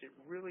guidance, it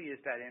really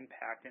is that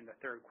impact in the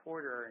third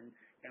quarter.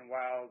 And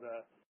while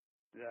the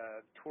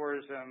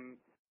tourism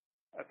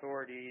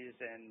authorities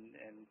and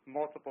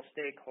multiple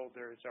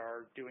stakeholders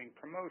are doing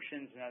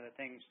promotions and other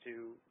things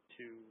to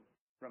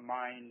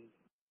remind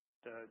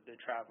the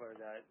traveler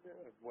that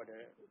what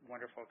a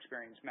wonderful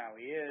experience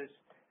Maui is,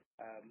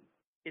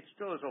 it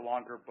still is a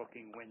longer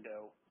booking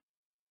window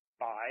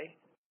buy.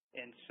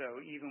 And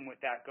so even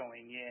with that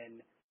going in,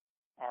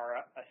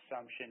 our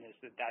assumption is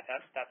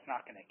that's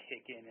not going to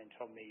kick in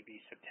until maybe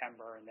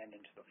September and then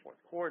into the fourth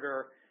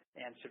quarter.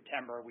 And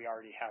September, we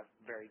already have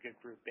very good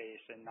group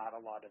base and not a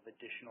lot of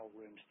additional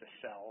rooms to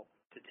sell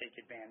to take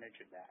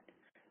advantage of that.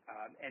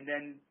 And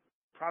then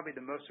probably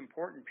the most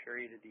important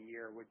period of the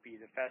year would be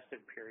the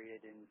festive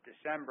period in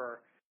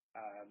December.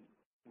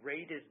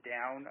 Rate is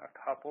down a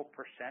couple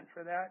percent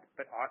for that,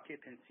 but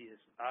occupancy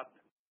is up,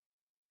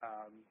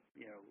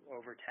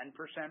 over 10%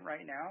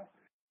 right now.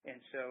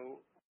 And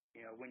so,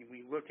 when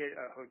we look at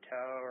a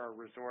hotel or a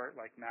resort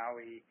like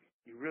Maui,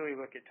 you really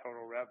look at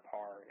total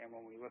RevPAR, and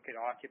when we look at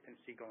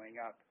occupancy going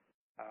up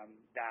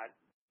that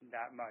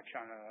much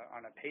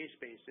on a pace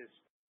basis,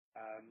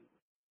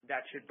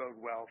 that should bode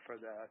well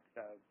for the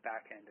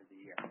back end of the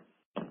year.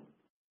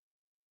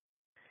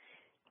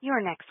 Your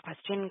next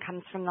question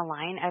comes from the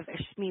line of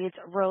Smedes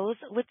Rose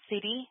with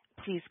Citi.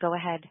 Please go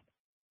ahead.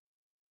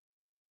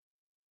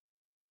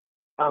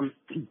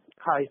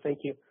 Hi, thank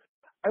you.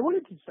 I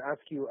wanted to just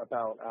ask you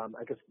about,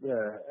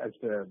 as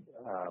the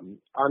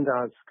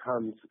Andaz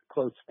comes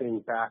close to being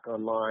back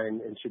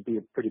online and should be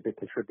a pretty big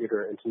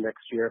contributor into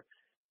next year.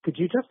 Could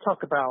you just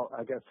talk about,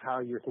 how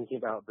you're thinking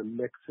about the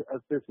mix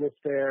of business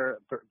there,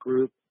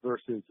 group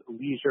versus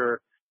leisure?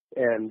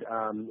 And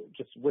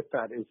just with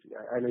that,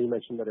 I know you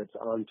mentioned that it's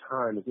on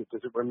time.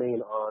 Does it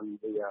remain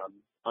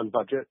on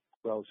budget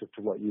relative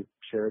to what you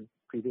shared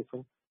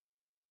previously?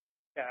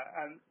 Yeah.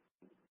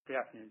 Good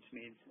afternoon,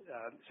 Smedes.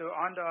 So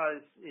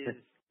Andaz is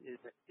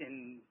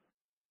in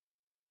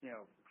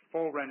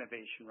full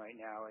renovation right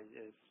now.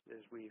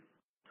 As we've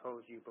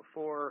told you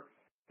before,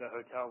 the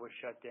hotel was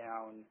shut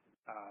down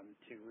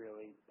to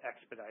really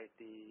expedite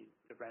the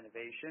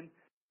renovation.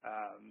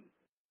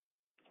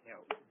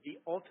 The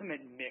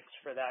ultimate mix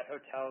for that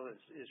hotel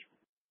is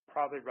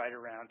probably right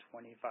around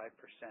 25%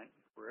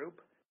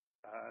 group.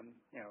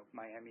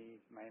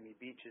 Miami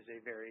Beach is a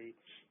very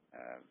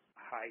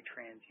high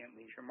transient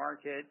leisure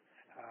market.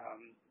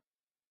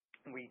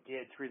 We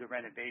did, through the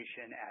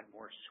renovation, add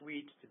more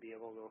suites to be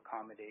able to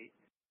accommodate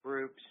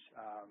groups,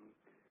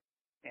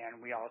 and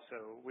we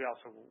also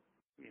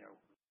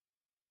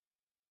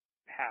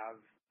have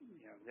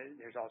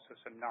there's also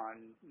some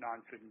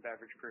non-food and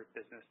beverage group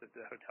business that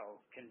the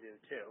hotel can do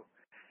too.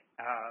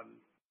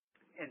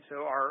 And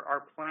so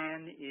our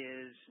plan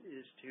is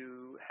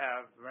to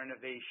have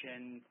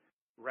renovation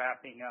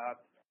wrapping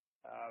up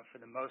for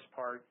the most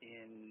part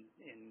in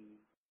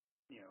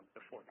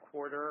the fourth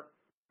quarter.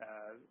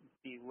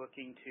 Be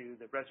looking to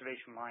the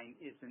reservation line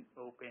isn't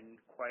open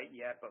quite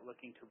yet, but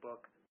looking to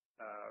book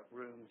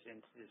rooms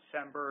into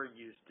December.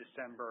 Use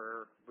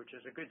December, which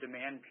is a good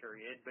demand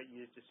period, but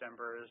use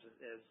December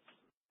as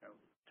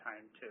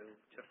time to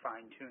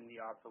fine tune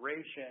the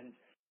operation.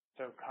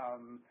 So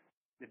come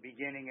the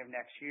beginning of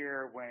next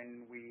year,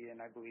 when we, and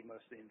I believe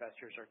most of the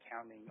investors are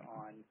counting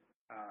on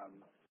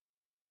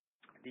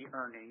the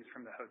earnings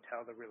from the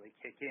hotel to really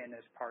kick in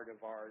as part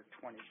of our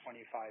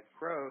 2025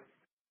 growth,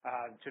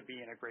 to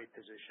be in a great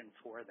position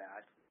for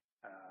that.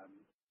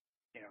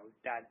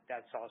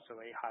 That's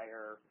also a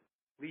higher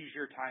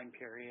leisure time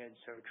period,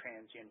 so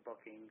transient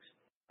bookings,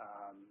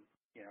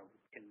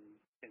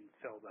 can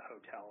fill the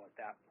hotel at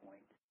that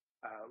point.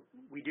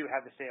 We do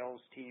have the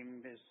sales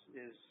team is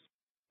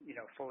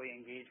fully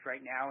engaged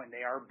right now, and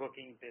they are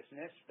booking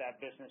business. That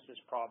business is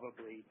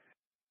probably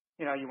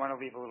you want to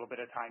leave a little bit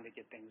of time to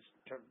get things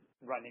to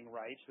running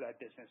right. So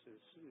that business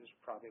is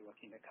probably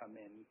looking to come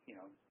in,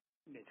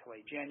 mid to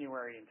late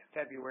January into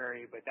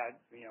February, but that,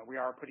 we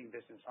are putting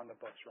business on the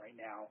books right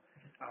now.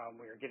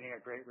 We are getting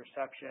a great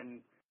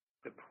reception.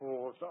 The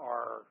pools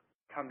are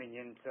coming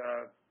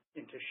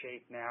into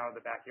shape now.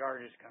 The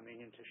backyard is coming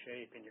into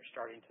shape, and you're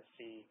starting to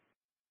see,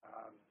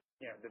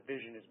 the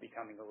vision is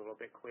becoming a little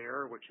bit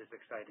clearer, which is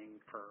exciting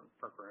for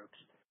groups.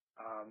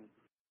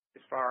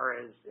 As far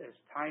as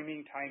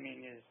timing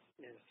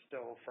is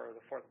still for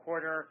the fourth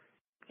quarter,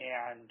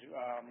 and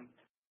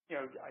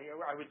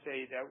I would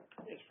say that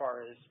as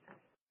far as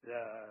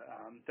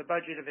the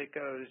budget of it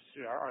goes,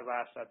 our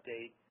last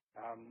update,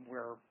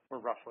 we're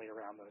roughly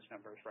around those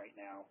numbers right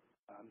now.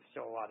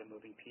 Still a lot of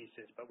moving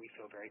pieces, but we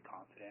feel very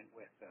confident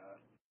with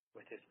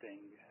this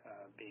thing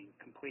being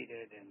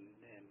completed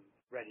and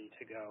ready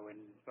to go, and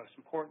most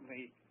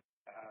importantly,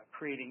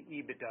 creating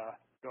EBITDA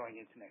going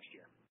into next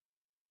year.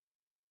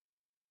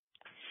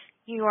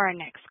 Your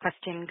next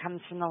question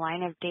comes from the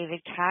line of David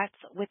Katz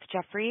with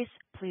Jefferies.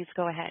 Please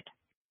go ahead.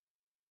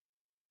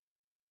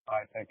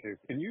 Hi, thank you.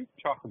 Can you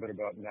talk a bit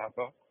about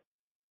Napa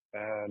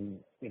and,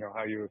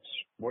 how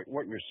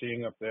what you're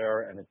seeing up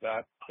there, and if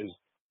that is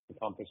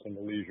encompassing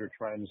the leisure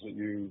trends that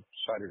you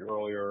cited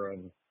earlier,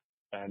 and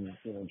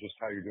just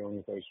how you're doing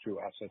with those two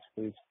assets,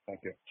 please?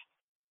 Thank you.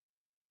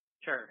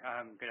 Sure.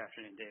 Good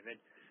afternoon,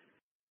 David.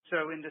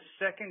 So in the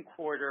second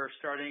quarter,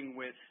 starting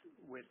with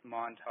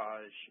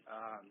Montage,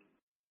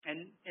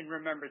 and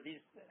remember,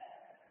 these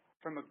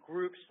from a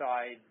group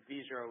side,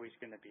 these are always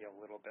going to be a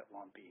little bit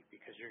lumpy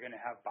because you're going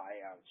to have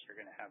buyouts, you're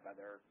going to have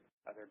other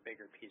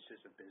bigger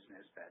pieces of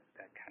business that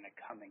kind of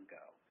come and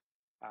go.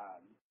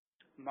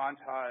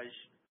 Montage,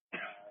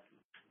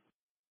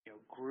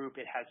 group,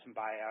 it had some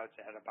buyouts.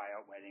 It had a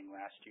buyout wedding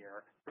last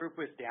year. Group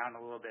was down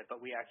a little bit,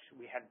 but we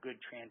had good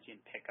transient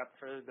pickup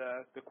for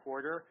the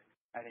quarter.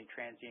 I think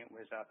transient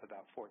was up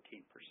about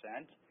 14%.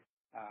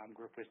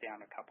 Group was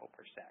down a couple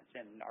percent.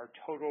 And our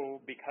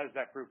total, because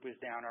that group was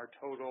down, our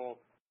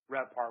total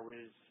RevPAR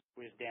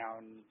was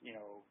down,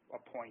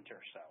 a point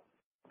or so.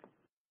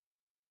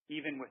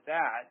 Even with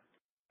that,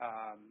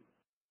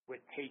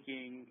 with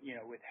taking,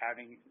 with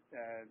having,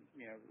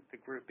 the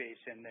group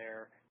base in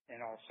there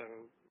and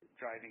also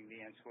driving the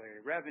ancillary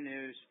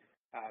revenues,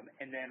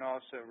 and then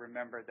also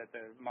remember that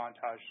the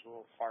Montage is a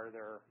little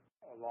farther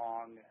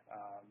along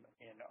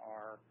in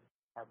our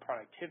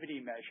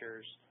productivity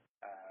measures.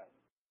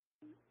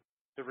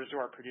 The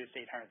resort produced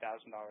 $800,000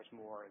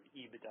 more of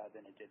EBITDA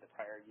than it did the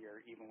prior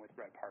year, even with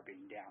RevPAR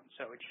being down.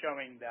 So it's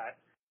showing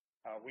that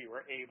we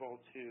were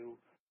able to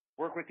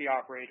work with the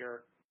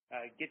operator,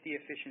 get the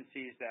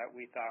efficiencies that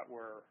we thought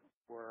were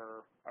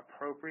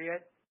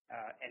appropriate,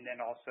 and then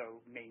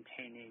also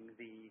maintaining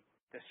the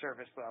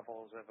service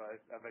levels of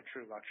a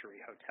true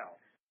luxury hotel.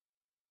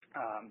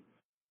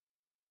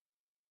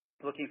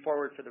 Looking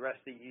forward for the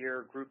rest of the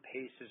year, group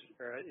pace is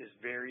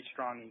very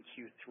strong in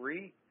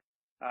Q3.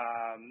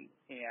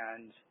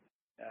 And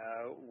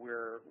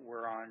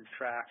we're on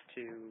track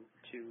to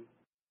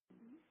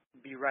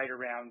be right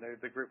around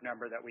the group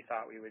number that we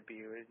thought we would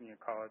be,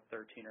 call it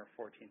 13 or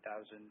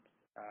 14,000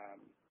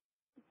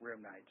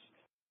 room nights.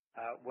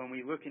 When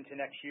we look into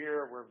next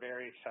year, we're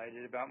very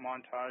excited about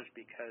Montage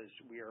because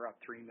we are up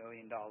 $3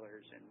 million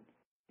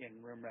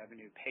in room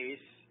revenue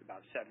pace,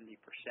 about 70%.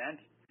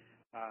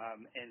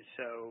 And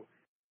so,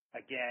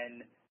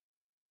 again,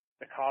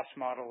 the cost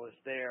model is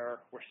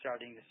there. We're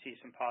starting to see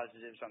some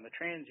positives on the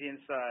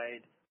transient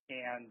side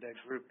and the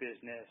group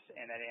business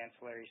and that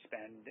ancillary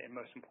spend, and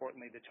most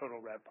importantly, the total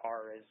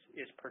RevPAR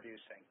is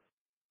producing.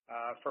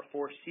 For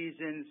Four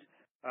Seasons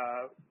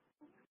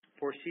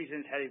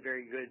had a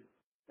very good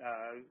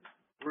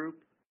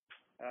group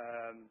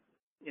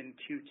in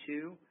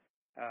Q2.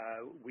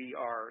 We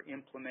are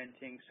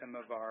implementing some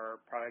of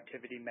our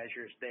productivity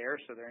measures there,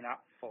 so they're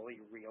not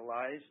fully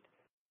realized.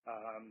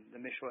 The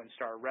Michelin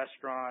star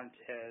restaurant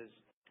is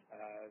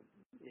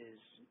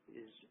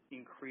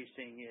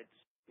increasing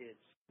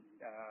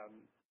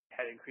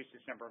had increased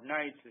its number of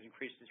nights, has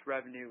increased its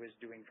revenue, is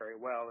doing very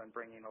well and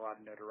bringing a lot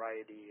of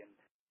notoriety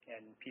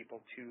and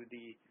people to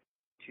the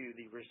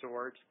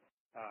resort.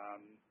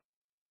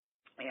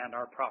 And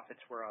our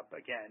profits were up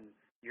again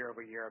year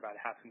over year, about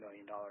 $500,000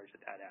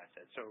 at that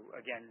asset. So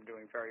again,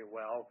 doing very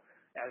well.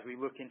 As we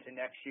look into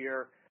next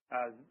year,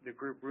 the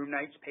group room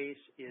nights pace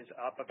is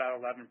up about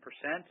 11%.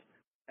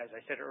 As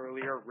I said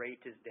earlier,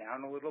 rate is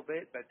down a little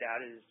bit, but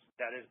that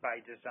is by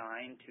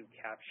design to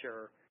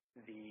capture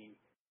the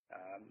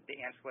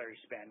ancillary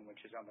spend,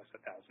 which is almost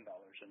 $1,000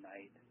 a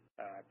night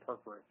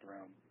per group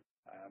room.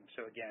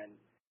 So again,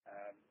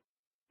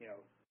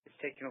 it's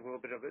taken a little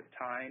bit of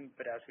time,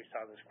 but as we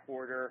saw this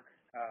quarter,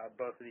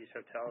 both of these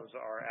hotels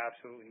are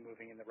absolutely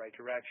moving in the right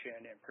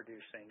direction and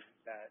producing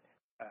that,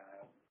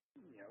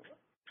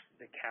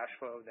 the cash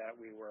flow that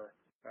we were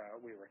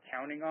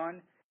counting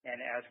on. And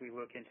as we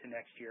look into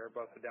next year,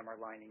 both of them are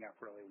lining up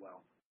really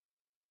well.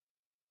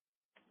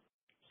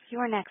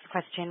 Your next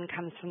question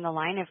comes from the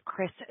line of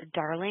Chris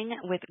Darling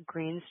with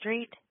Green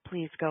Street.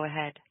 Please go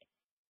ahead.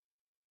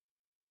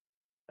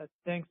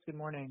 Thanks. Good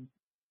morning.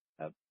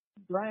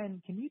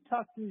 Brian, can you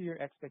talk through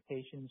your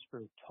expectations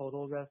for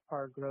total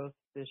RevPAR growth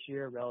this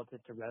year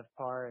relative to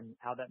RevPAR and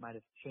how that might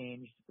have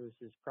changed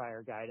versus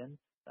prior guidance?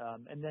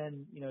 And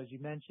then, as you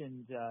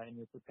mentioned in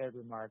your prepared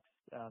remarks,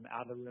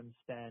 out-of-room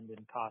spend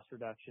and cost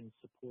reductions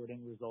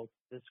supporting results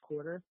this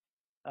quarter.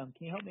 Can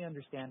you help me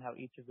understand how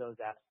each of those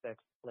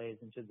aspects plays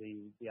into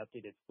the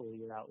updated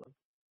full-year outlook?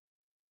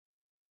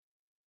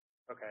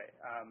 Okay.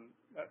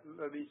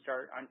 Let me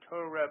start. On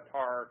total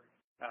RevPAR,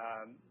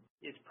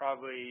 it's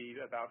probably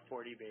about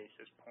 40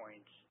 basis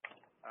points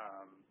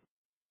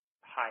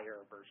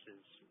higher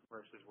versus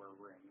where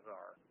rooms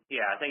are.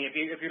 Yeah, I think if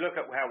you look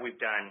at how we've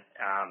done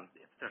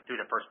through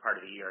the first part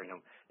of the year,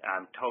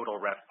 total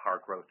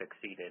RevPAR growth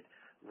exceeded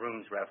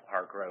rooms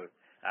RevPAR growth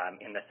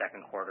in the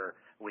second quarter.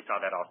 We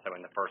saw that also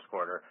in the first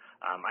quarter.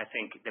 I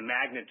think the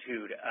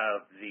magnitude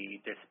of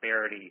the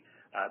disparity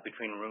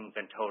between rooms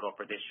and total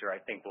for this year, I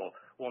think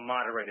will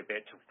moderate a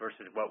bit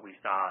versus what we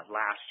saw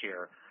last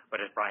year. But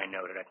as Brian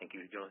noted, I think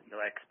you'll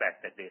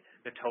expect that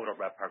the total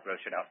RevPAR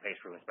growth should outpace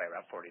rooms by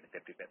around 40 to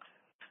 50 bits.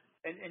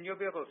 And you'll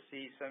be able to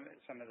see some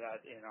of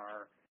that in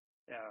our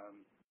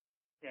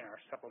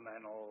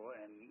supplemental,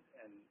 and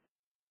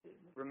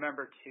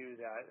remember too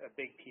that a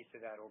big piece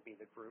of that will be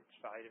the group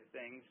side of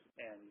things.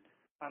 And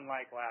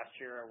unlike last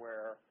year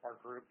where our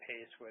group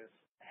pace was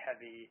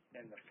heavy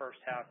in the first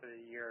half of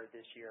the year,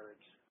 this year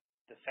it's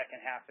the second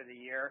half of the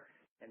year,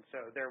 and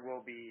so there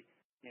will be,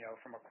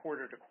 from a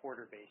quarter to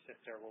quarter basis,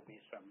 there will be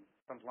some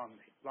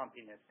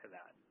lumpiness to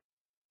that.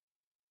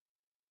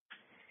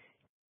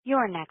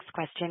 Your next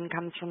question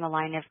comes from the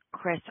line of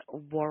Chris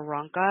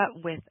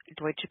Woronka with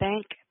Deutsche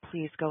Bank.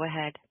 Please go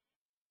ahead.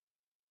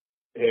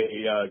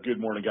 Hey, good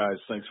morning, guys.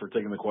 Thanks for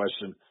taking the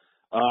question.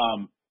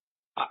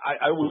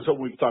 I was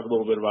hoping we could talk a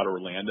little bit about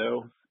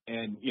Orlando.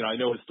 And, I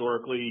know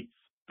historically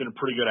it's been a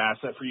pretty good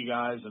asset for you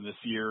guys, and this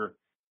year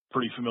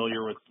pretty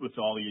familiar with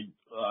all the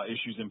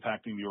issues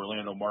impacting the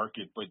Orlando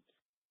market. But,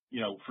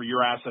 for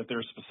your asset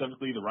there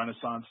specifically, the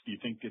Renaissance, do you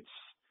think it's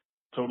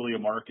totally a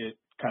market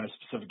kind of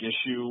specific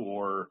issue,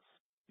 or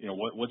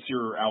what's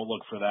your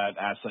outlook for that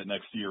asset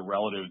next year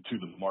relative to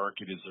the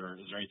market? Is there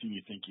anything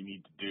you think you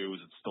need to do? Is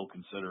it still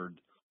considered,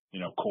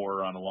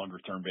 core on a longer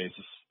term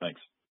basis? Thanks.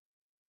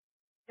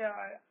 Yeah.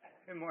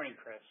 Good morning,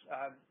 Chris.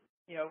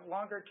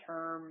 Longer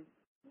term,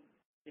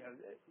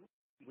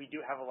 we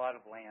do have a lot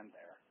of land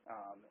there.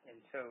 And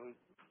so,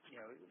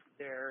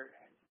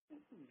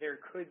 there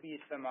could be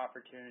some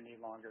opportunity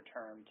longer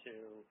term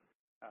to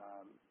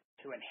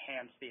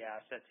enhance the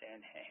assets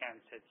and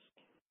enhance its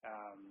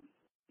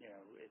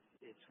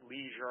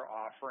leisure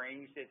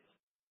offerings. It's,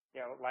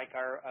 like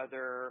our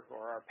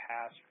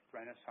past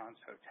Renaissance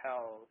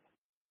hotels,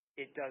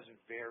 it does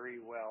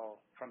very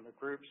well from the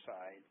group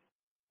side.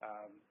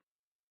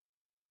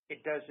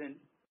 It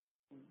doesn't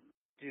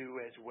do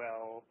as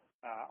well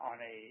on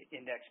a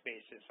index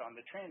basis on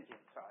the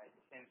transient side.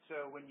 And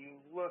so when you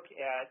look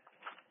at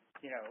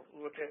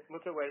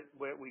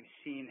what we've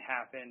seen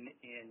happen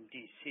in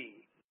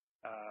DC,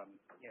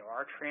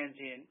 our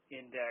transient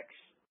index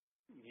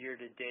year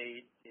to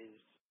date is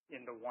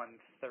in the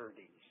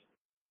 130s.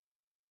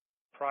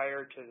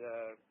 Prior to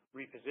the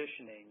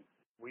repositioning,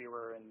 we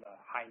were in the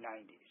high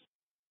 90s.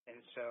 And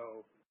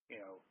so,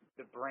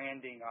 the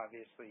branding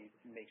obviously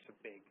makes a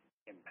big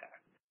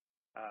impact.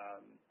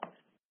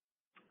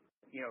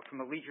 From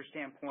a leisure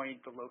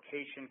standpoint, the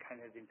location kind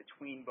of in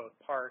between both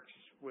parks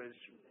was,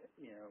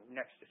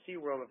 next to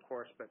SeaWorld, of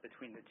course, but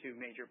between the two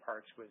major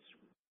parks was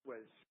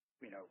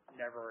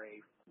never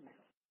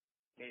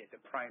made it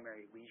the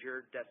primary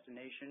leisure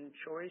destination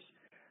choice.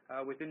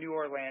 With the new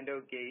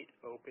Orlando gate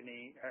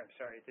opening,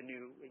 the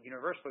new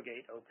Universal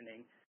gate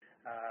opening,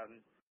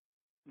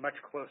 much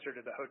closer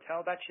to the hotel,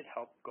 that should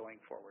help going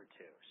forward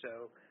too.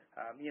 So,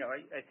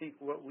 I think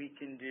what we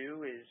can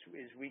do is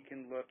we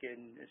can look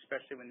in,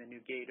 especially when the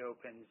new gate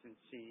opens, and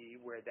see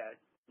where that,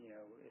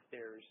 if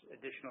there's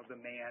additional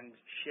demand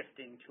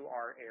shifting to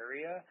our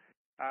area.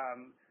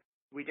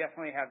 We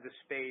definitely have the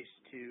space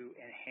to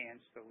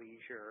enhance the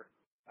leisure,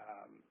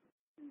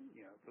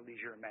 the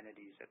leisure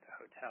amenities at the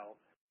hotel.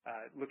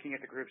 Looking at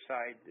the group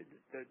side,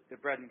 the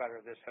bread and butter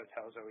of this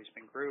hotel has always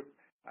been group.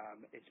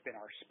 It's been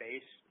our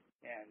space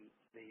and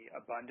the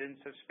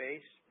abundance of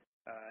space,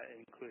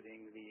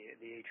 including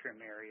the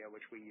atrium area,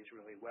 which we use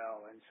really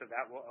well. And so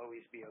that will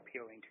always be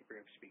appealing to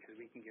groups because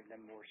we can give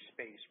them more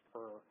space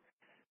per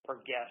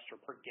guest or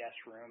per guest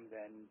room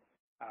than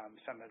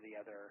some of the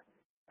other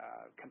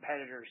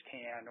competitors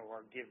can,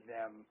 or give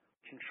them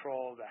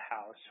control of the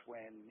house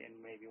when in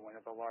maybe one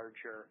of the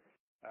larger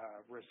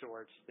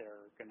resorts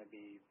they're going to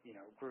be,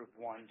 group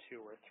 1, 2,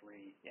 or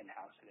 3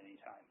 in-house at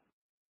any time.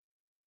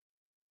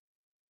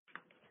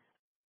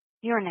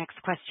 Your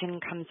next question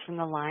comes from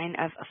the line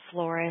of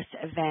Floris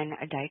Van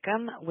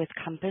Dijkum with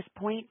Compass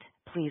Point.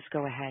 Please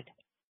go ahead.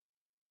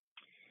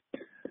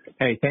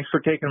 Hey, thanks for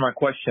taking my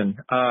question.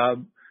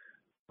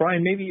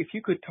 Brian, maybe if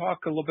you could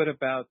talk a little bit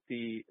about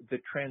the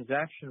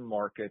transaction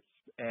markets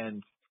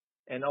and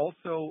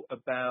also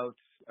about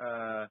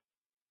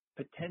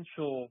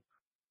potential,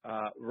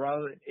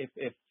 rather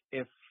if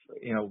if,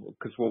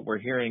 because what we're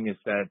hearing is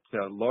that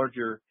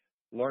larger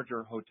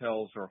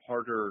hotels are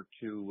harder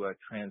to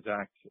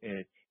transact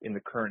in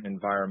the current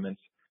environment.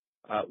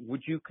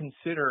 Would you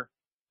consider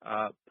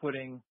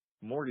putting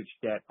mortgage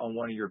debt on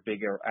one of your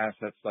bigger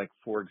assets, like,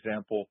 for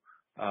example,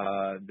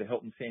 the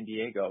Hilton San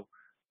Diego,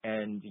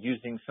 and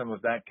using some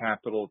of that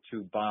capital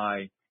to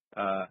buy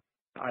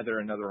either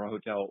another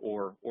hotel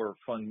or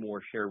fund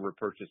more share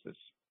repurchases?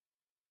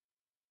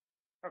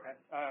 Okay.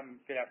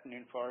 Good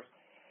afternoon, Flores.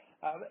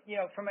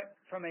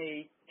 From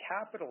a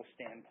capital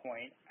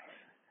standpoint,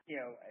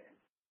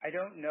 I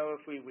don't know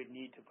if we would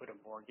need to put a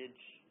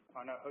mortgage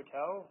on a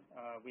hotel.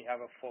 We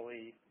have a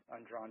fully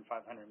undrawn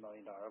 $500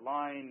 million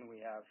line.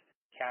 We have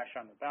cash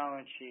on the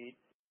balance sheet.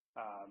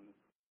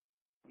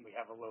 We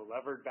have a low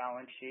levered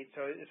balance sheet.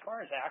 So as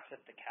far as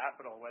access to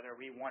capital, whether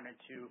we wanted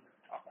to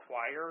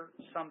acquire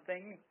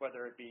something,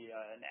 whether it be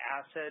an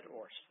asset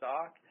or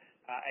stock,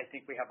 I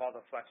think we have all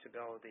the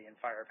flexibility and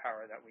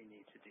firepower that we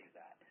need to do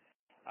that.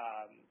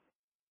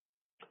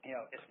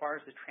 As far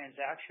as the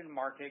transaction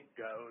market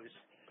goes,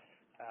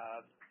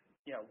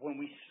 when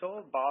we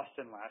sold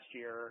Boston last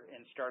year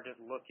and started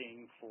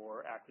looking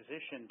for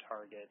acquisition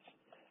targets,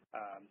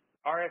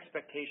 our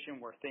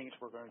expectation were things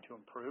were going to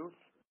improve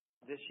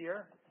this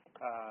year.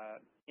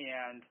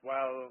 And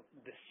while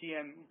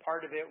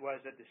part of it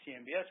was that the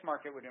CMBS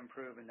market would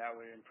improve, and that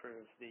would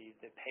improve the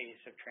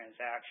pace of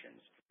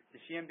transactions. The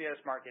CMBS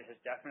market has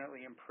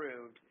definitely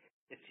improved.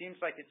 It seems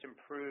like it's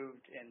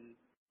improved in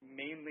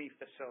mainly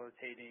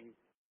facilitating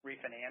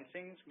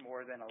refinancings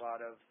more than a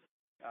lot of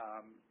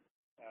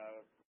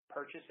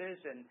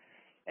purchases.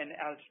 And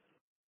as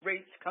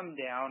rates come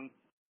down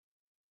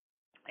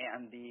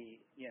and the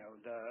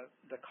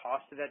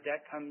cost of that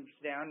debt comes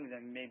down,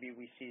 then maybe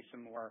we see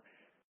some more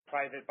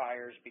private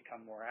buyers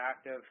become more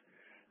active.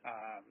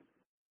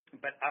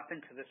 But up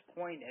until this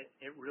point,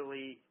 it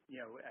really,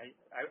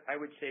 I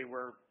would say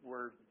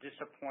we're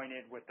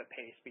disappointed with the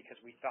pace because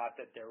we thought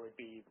that there would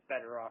be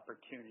better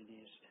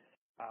opportunities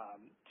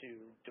to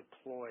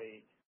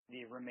deploy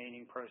the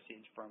remaining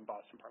proceeds from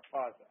Boston Park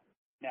Plaza.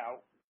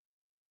 Now,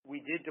 we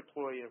did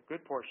deploy a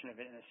good portion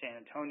of it in San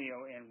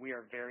Antonio, and we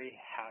are very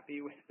happy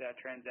with that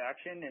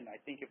transaction. And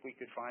I think if we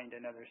could find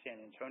another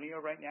San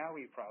Antonio right now,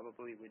 we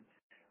probably would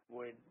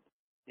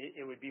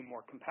it would be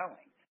more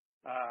compelling.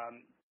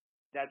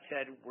 That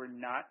said, we're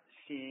not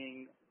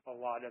seeing a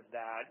lot of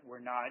that.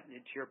 We're not,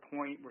 to your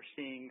point, we're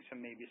seeing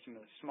maybe some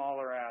of the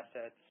smaller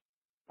assets.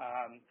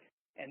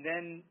 And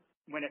then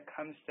when it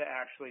comes to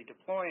actually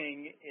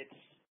deploying,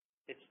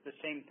 it's the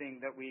same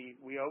thing that we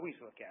always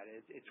look at.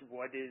 It's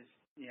what is,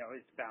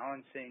 it's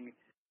balancing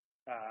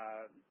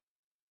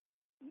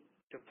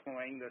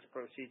deploying those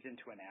proceeds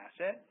into an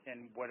asset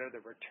and what are the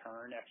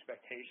return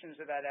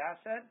expectations of that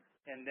asset,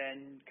 and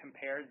then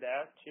compare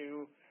that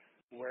to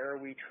where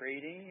are we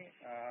trading,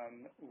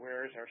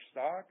 where is our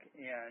stock,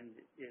 and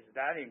is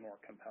that a more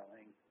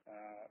compelling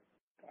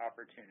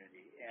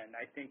opportunity? And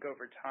I think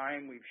over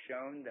time we've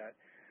shown that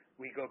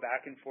we go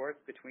back and forth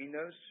between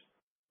those,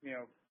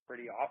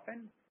 pretty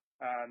often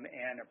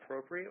and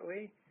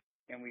appropriately,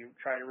 and we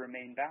try to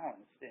remain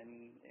balanced.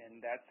 And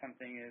that's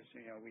something is,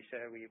 we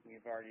said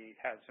we've already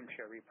had some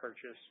share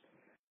repurchase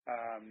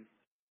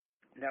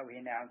that we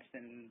announced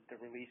in the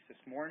release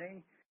this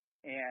morning.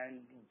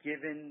 And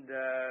given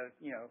the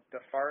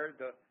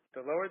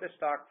lower the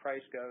stock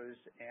price goes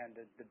and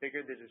the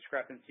bigger the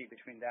discrepancy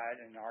between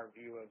that and our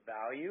view of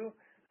value,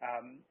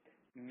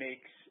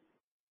 makes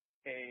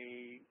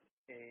a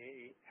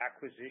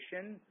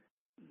acquisition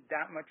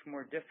that much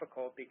more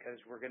difficult because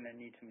we're going to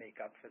need to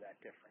make up for that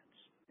difference.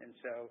 And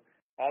so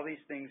all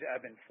these things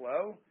ebb and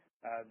flow.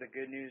 The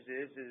good news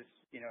is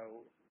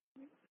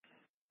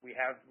we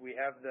have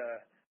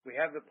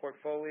the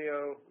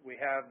portfolio,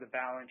 we have the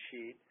balance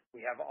sheet, we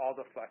have all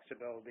the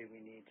flexibility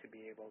we need to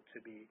be able to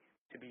be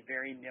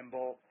very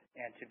nimble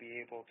and to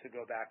be able to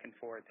go back and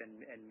forth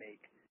and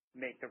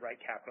make the right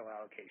capital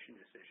allocation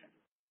decision.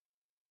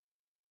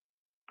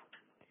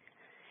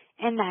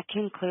 And that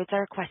concludes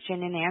our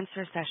question and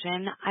answer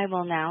session. I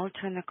will now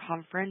turn the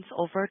conference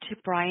over to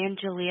Bryan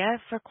Giglia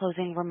for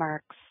closing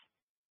remarks.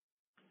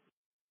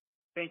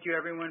 Thank you,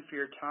 everyone, for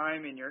your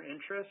time and your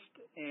interest,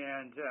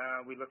 and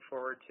we look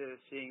forward to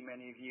seeing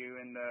many of you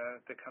in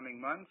the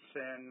coming months,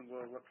 and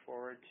we'll look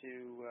forward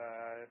to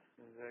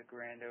the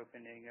grand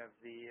opening of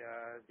the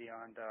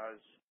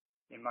Andaz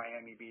in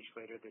Miami Beach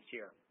later this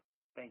year.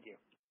 Thank you.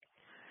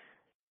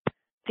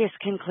 This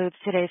concludes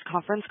today's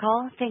conference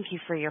call. Thank you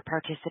for your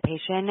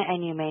participation,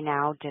 and you may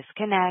now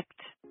disconnect.